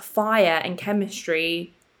not as fire and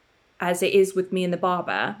chemistry as it is with me and the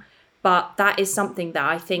barber, but that is something that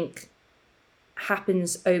I think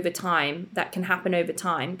happens over time, that can happen over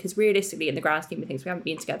time, because realistically in the grand scheme of things we haven't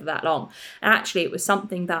been together that long. And actually it was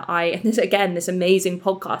something that this amazing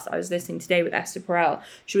podcast I was listening today with Esther Perel,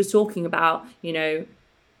 she was talking about, you know,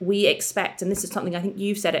 we expect, and this is something I think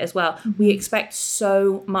you've said it as well, we expect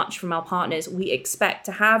so much from our partners. We expect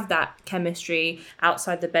to have that chemistry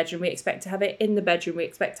outside the bedroom, we expect to have it in the bedroom, we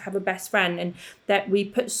expect to have a best friend, and that we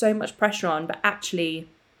put so much pressure on. But actually,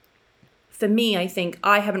 for me, I think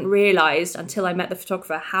I haven't realised until I met the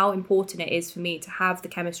photographer how important it is for me to have the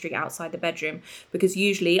chemistry outside the bedroom, because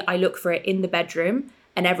usually I look for it in the bedroom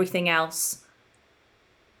and everything else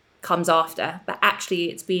comes after. But actually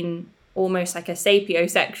it's been almost like a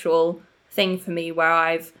sapiosexual thing for me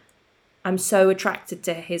where I'm so attracted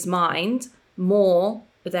to his mind more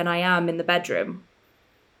than I am in the bedroom,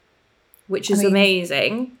 which is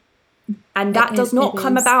amazing. And that does not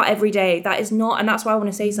come about every day. That is not, and that's why I want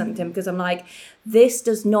to say something to him, because I'm like, this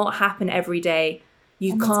does not happen every day.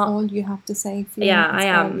 You can't. That's all you have to say. Yeah, I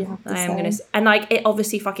am gonna. And like, it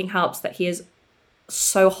obviously fucking helps that he is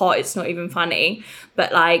so hot. It's not even funny.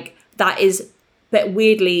 But like, that is. But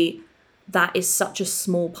weirdly, that is such a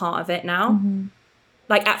small part of it now. Mm-hmm.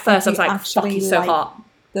 Like at first, I was like, "Fuck, he's so hot."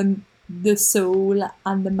 The soul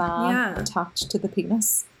and the man attached to the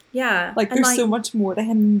penis. Yeah. Like there's so much more to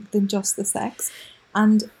him than just the sex.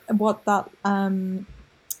 And what that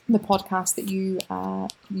the podcast that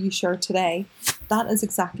you shared today, that is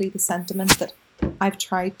exactly the sentiment that I've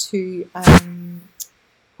tried to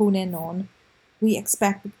hone in on. We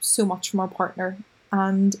expect so much from our partner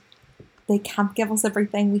and they can't give us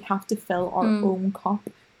everything. We have to fill our own cup.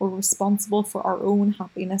 We're responsible for our own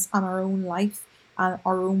happiness and our own life and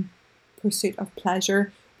our own pursuit of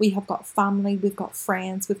pleasure. We have got family, we've got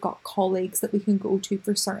friends, we've got colleagues that we can go to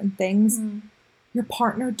for certain things. Your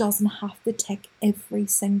partner doesn't have to tick every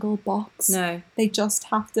single box. No. They just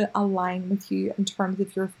have to align with you in terms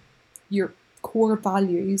of your core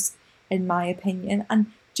values, in my opinion. And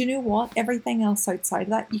do you know what? Everything else outside of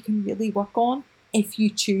that you can really work on if you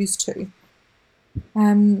choose to.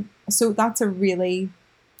 So that's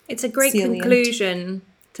it's a great conclusion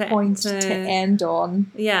to end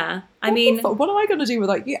on. Yeah. I mean, what am I going to do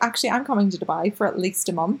without you? Actually, I'm coming to Dubai for at least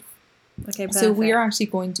a month. Okay, perfect. So we are actually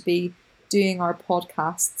going to be doing our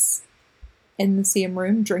podcasts in the same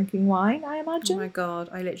room, drinking wine, I imagine. Oh my God,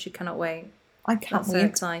 I literally cannot wait. I can't wait. That's so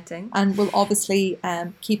exciting. And we'll obviously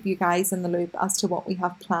keep you guys in the loop as to what we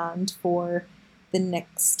have planned for the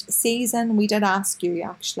next season. We did ask you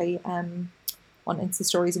actually on Insta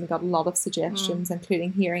stories, and we got a lot of suggestions,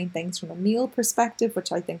 including hearing things from a male perspective,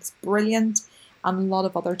 which I think is brilliant, and a lot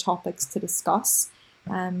of other topics to discuss.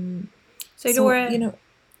 So Laura,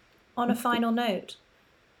 on a final note,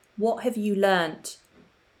 what have you learnt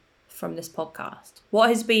from this podcast? What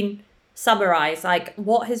has been summarised? Like,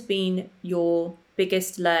 what has been your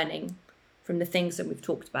biggest learning from the things that we've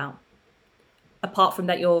talked about? Apart from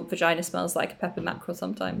that your vagina smells like a pepper mackerel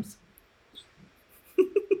sometimes.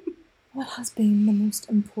 What has been the most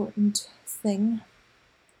important thing?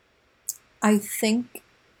 I think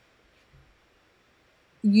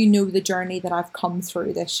the journey that I've come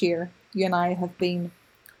through this year. You and I have been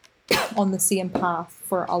on the same path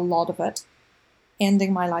for a lot of it.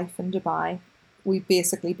 Ending my life in Dubai. We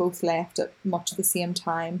basically both left at much of the same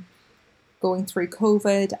time. Going through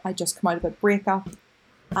COVID, I just come out of a breakup.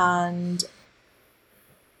 And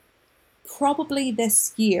probably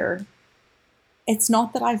this year, it's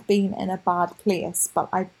not that I've been in a bad place, but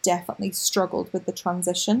I've definitely struggled with the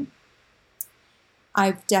transition.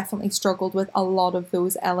 I've definitely struggled with a lot of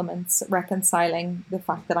those elements, reconciling the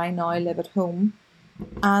fact that I now live at home.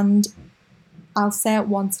 And I'll say it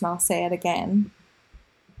once and I'll say it again.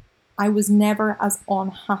 I was never as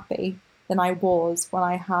unhappy than I was when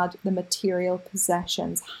I had the material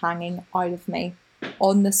possessions hanging out of me.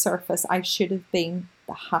 On the surface, I should have been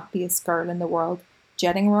the happiest girl in the world.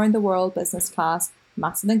 Jetting around the world, business class,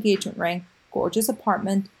 massive engagement ring, gorgeous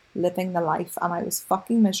apartment, living the life, and I was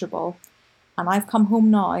fucking miserable. And I've come home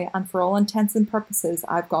now, and for all intents and purposes,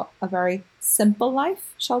 I've got a very simple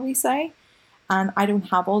life, shall we say. And I don't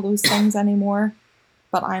have all those things anymore,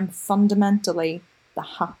 but I'm fundamentally the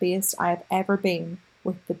happiest I have ever been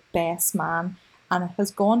with the best man. And it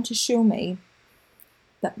has gone to show me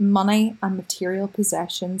that money and material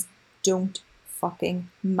possessions don't fucking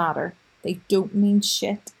matter. They don't mean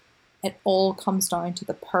shit. It all comes down to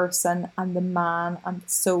the person and the man and the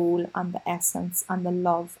soul and the essence and the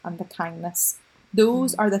love and the kindness.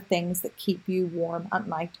 Those are the things that keep you warm at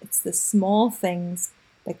night. It's the small things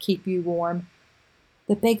that keep you warm.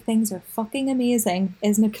 The big things are fucking amazing.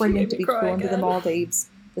 Isn't it brilliant to be flown to the Maldives?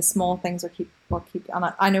 The small things are what keep.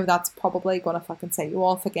 And I know that's probably going to fucking set you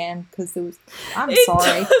off again, because those. I'm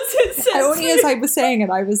sorry. Only as I was saying it,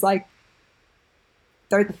 I was like,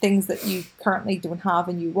 they're the things that you currently don't have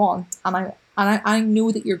and you want, and I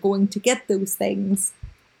know that you're going to get those things.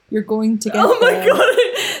 You're going to get. Oh my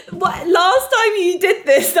god! What, last time you did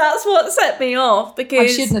this, that's what set me off, because I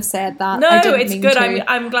shouldn't have said that. No, it's good.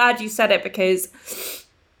 I'm glad you said it, because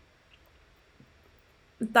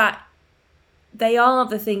that they are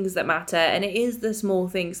the things that matter, and it is the small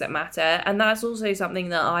things that matter, and that's also something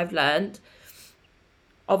that I've learned.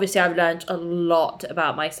 Obviously, I've learned a lot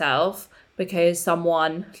about myself, because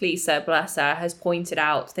someone, Lisa, bless her, has pointed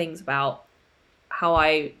out things about how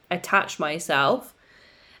I attach myself,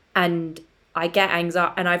 and I get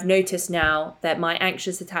anxiety, and I've noticed now that my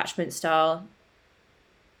anxious attachment style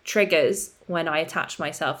triggers when I attach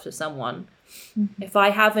myself to someone. Mm-hmm. If I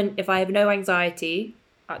have no anxiety,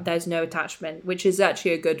 there's no attachment, which is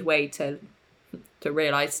actually a good way to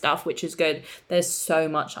realize stuff, which is good. There's so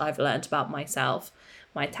much I've learned about myself.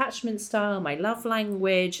 My attachment style, my love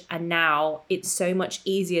language, and now it's so much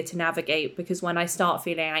easier to navigate, because when I start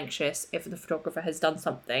feeling anxious, if the photographer has done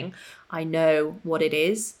something, I know what it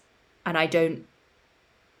is, and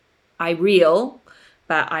I reel,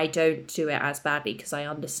 but I don't do it as badly because I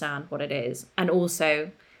understand what it is. And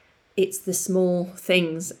also, it's the small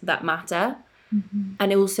things that matter. Mm-hmm.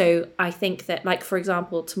 And also, I think that, like, for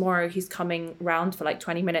example, tomorrow he's coming round for like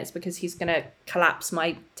 20 minutes because he's going to collapse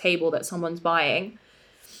my table that someone's buying,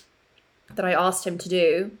 that I asked him to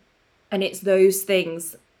do. And it's those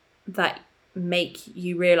things that make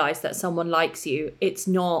you realize that someone likes you. It's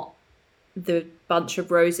not the bunch of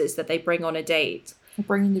roses that they bring on a date,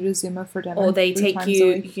 bringing you to Zuma for dinner, or they take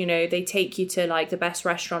they take you to like the best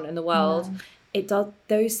restaurant in the world.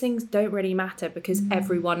 Those things don't really matter, because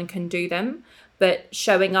everyone can do them. But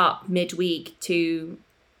showing up midweek to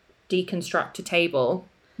deconstruct a table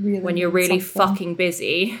when you're really fucking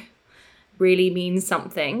busy really means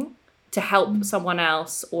something, to help someone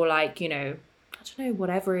else, or like, I don't know,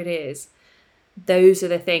 whatever it is. Those are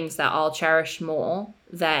the things that I'll cherish more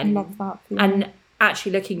than. I love that feeling. And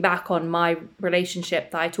actually looking back on my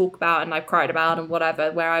relationship that I talk about and I've cried about and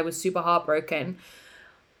whatever, where I was super heartbroken,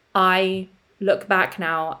 I look back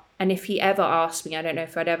now, and if he ever asked me, I don't know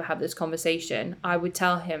if I'd ever have this conversation, I would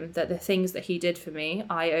tell him that the things that he did for me,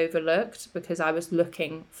 I overlooked because I was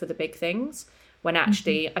looking for the big things, when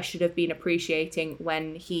actually I should have been appreciating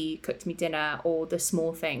when he cooked me dinner, or the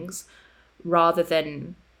small things, rather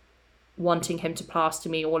than wanting him to plaster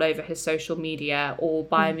me all over his social media, or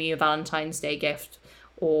buy me a Valentine's Day gift,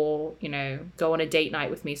 or, go on a date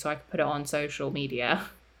night with me so I could put it on social media.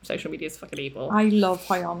 Social media is fucking evil. I love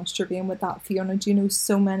how honest you're being with that, Fiona. Do you know,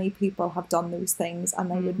 so many people have done those things and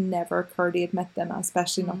they would never occur to admit them,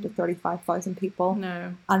 especially not to 35,000 people.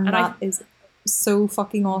 No. And that is so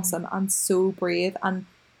fucking awesome and so brave. And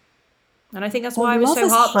I think that's why I was so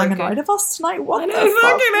heartbroken. Hanging out of us tonight. What the fucking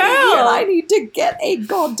fuck? hell? I need to get a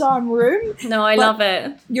goddamn room. No, I love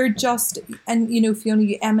it. You're just, and Fiona,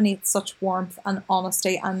 you emanate such warmth and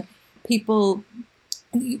honesty, and people,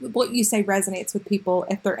 what you say resonates with people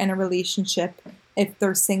if they're in a relationship, if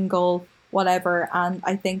they're single, whatever. And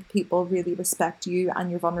I think people really respect you and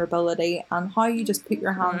your vulnerability, and how you just put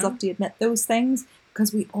your hands up to admit those things,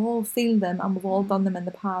 because we all feel them and we've all done them in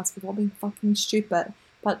the past. We've all been fucking stupid,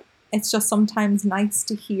 but it's just sometimes nice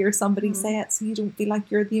to hear somebody say it, so you don't feel like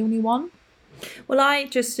you're the only one. Well,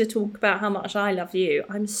 just to talk about how much I love you,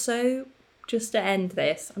 just to end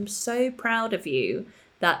this, I'm so proud of you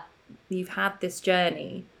that you've had this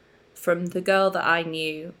journey from the girl that I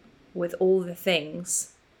knew with all the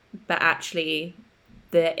things, but actually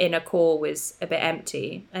the inner core was a bit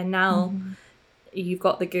empty. And now you've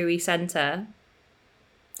got the gooey centre.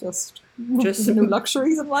 Just no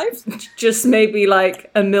luxuries in life. Just maybe like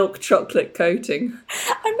a milk chocolate coating.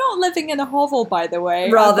 I'm not living in a hovel, by the way.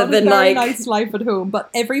 Rather than a very like nice life at home, but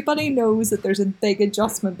everybody knows that there's a big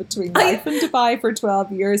adjustment between life in Dubai for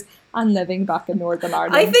 12 years and living back in Northern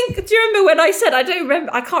Ireland. I think, do you remember when I said,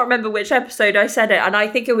 I can't remember which episode I said it, and I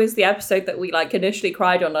think it was the episode that we like initially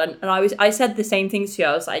cried on, and I said the same things to you.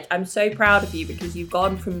 I was like, I'm so proud of you because you've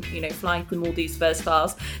gone from, you know, flying from Maldives first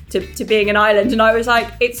class to being an island, and I was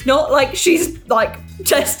like, it's not like she's like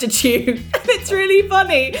tested you. And it's really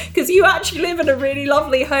funny because you actually live in a really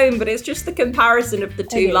lovely home, but it's just the comparison of the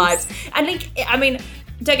two lives. And like, I mean,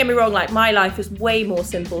 don't get me wrong, like my life is way more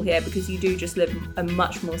simple here because you do just live a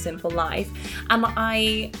much more simple life. And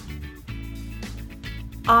I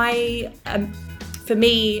for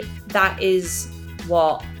me, that is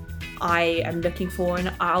what I am looking for.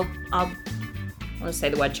 And I want to say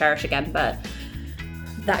the word cherish again, but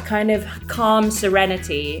that kind of calm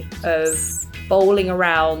serenity of bowling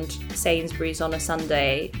around Sainsbury's on a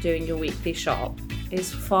Sunday, doing your weekly shop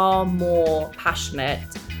is far more passionate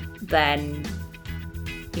than,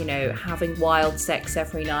 you know, having wild sex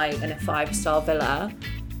every night in a 5-star villa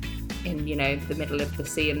in, you know, the middle of the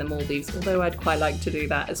sea in the Maldives. Although I'd quite like to do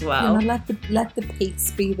that as well. You know, let the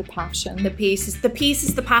peace be the passion. The peace is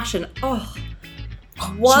the passion. Oh,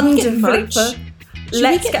 wonderfully put.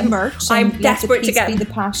 Let's get merch. I'm desperate to get. Be the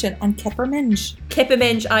passion and Kipperminge.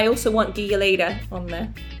 Kipperminge. I also want Gia on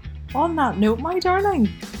there. On that note, my darling.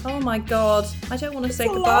 Oh my god, I don't want to say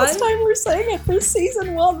goodbye. Last time we're saying it for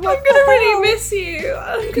season 1. I'm gonna really miss you.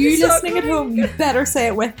 You listening at home, you better say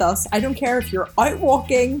it with us. I don't care if you're out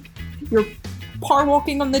walking, you're power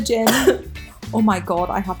walking on the gym. Oh my god,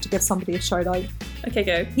 I have to give somebody a shout out. Okay,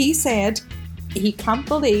 go. He said he cannot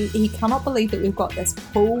believe that we've got this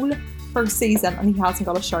whole first season and he hasn't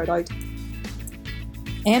got a shout out.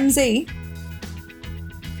 MZ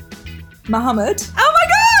Mohammed. Oh my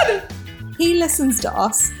god! He listens to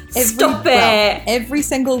us every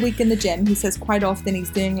single week in the gym. He says quite often he's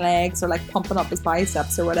doing legs or like pumping up his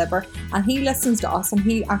biceps or whatever, and he listens to us and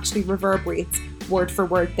he actually reverberates word for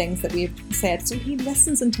word things that we've said, so he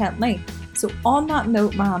listens intently. So on that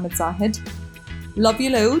note, Mohammed Zahid, love you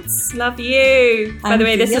loads. Love you. By the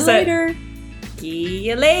way, this is later. See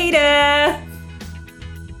you later.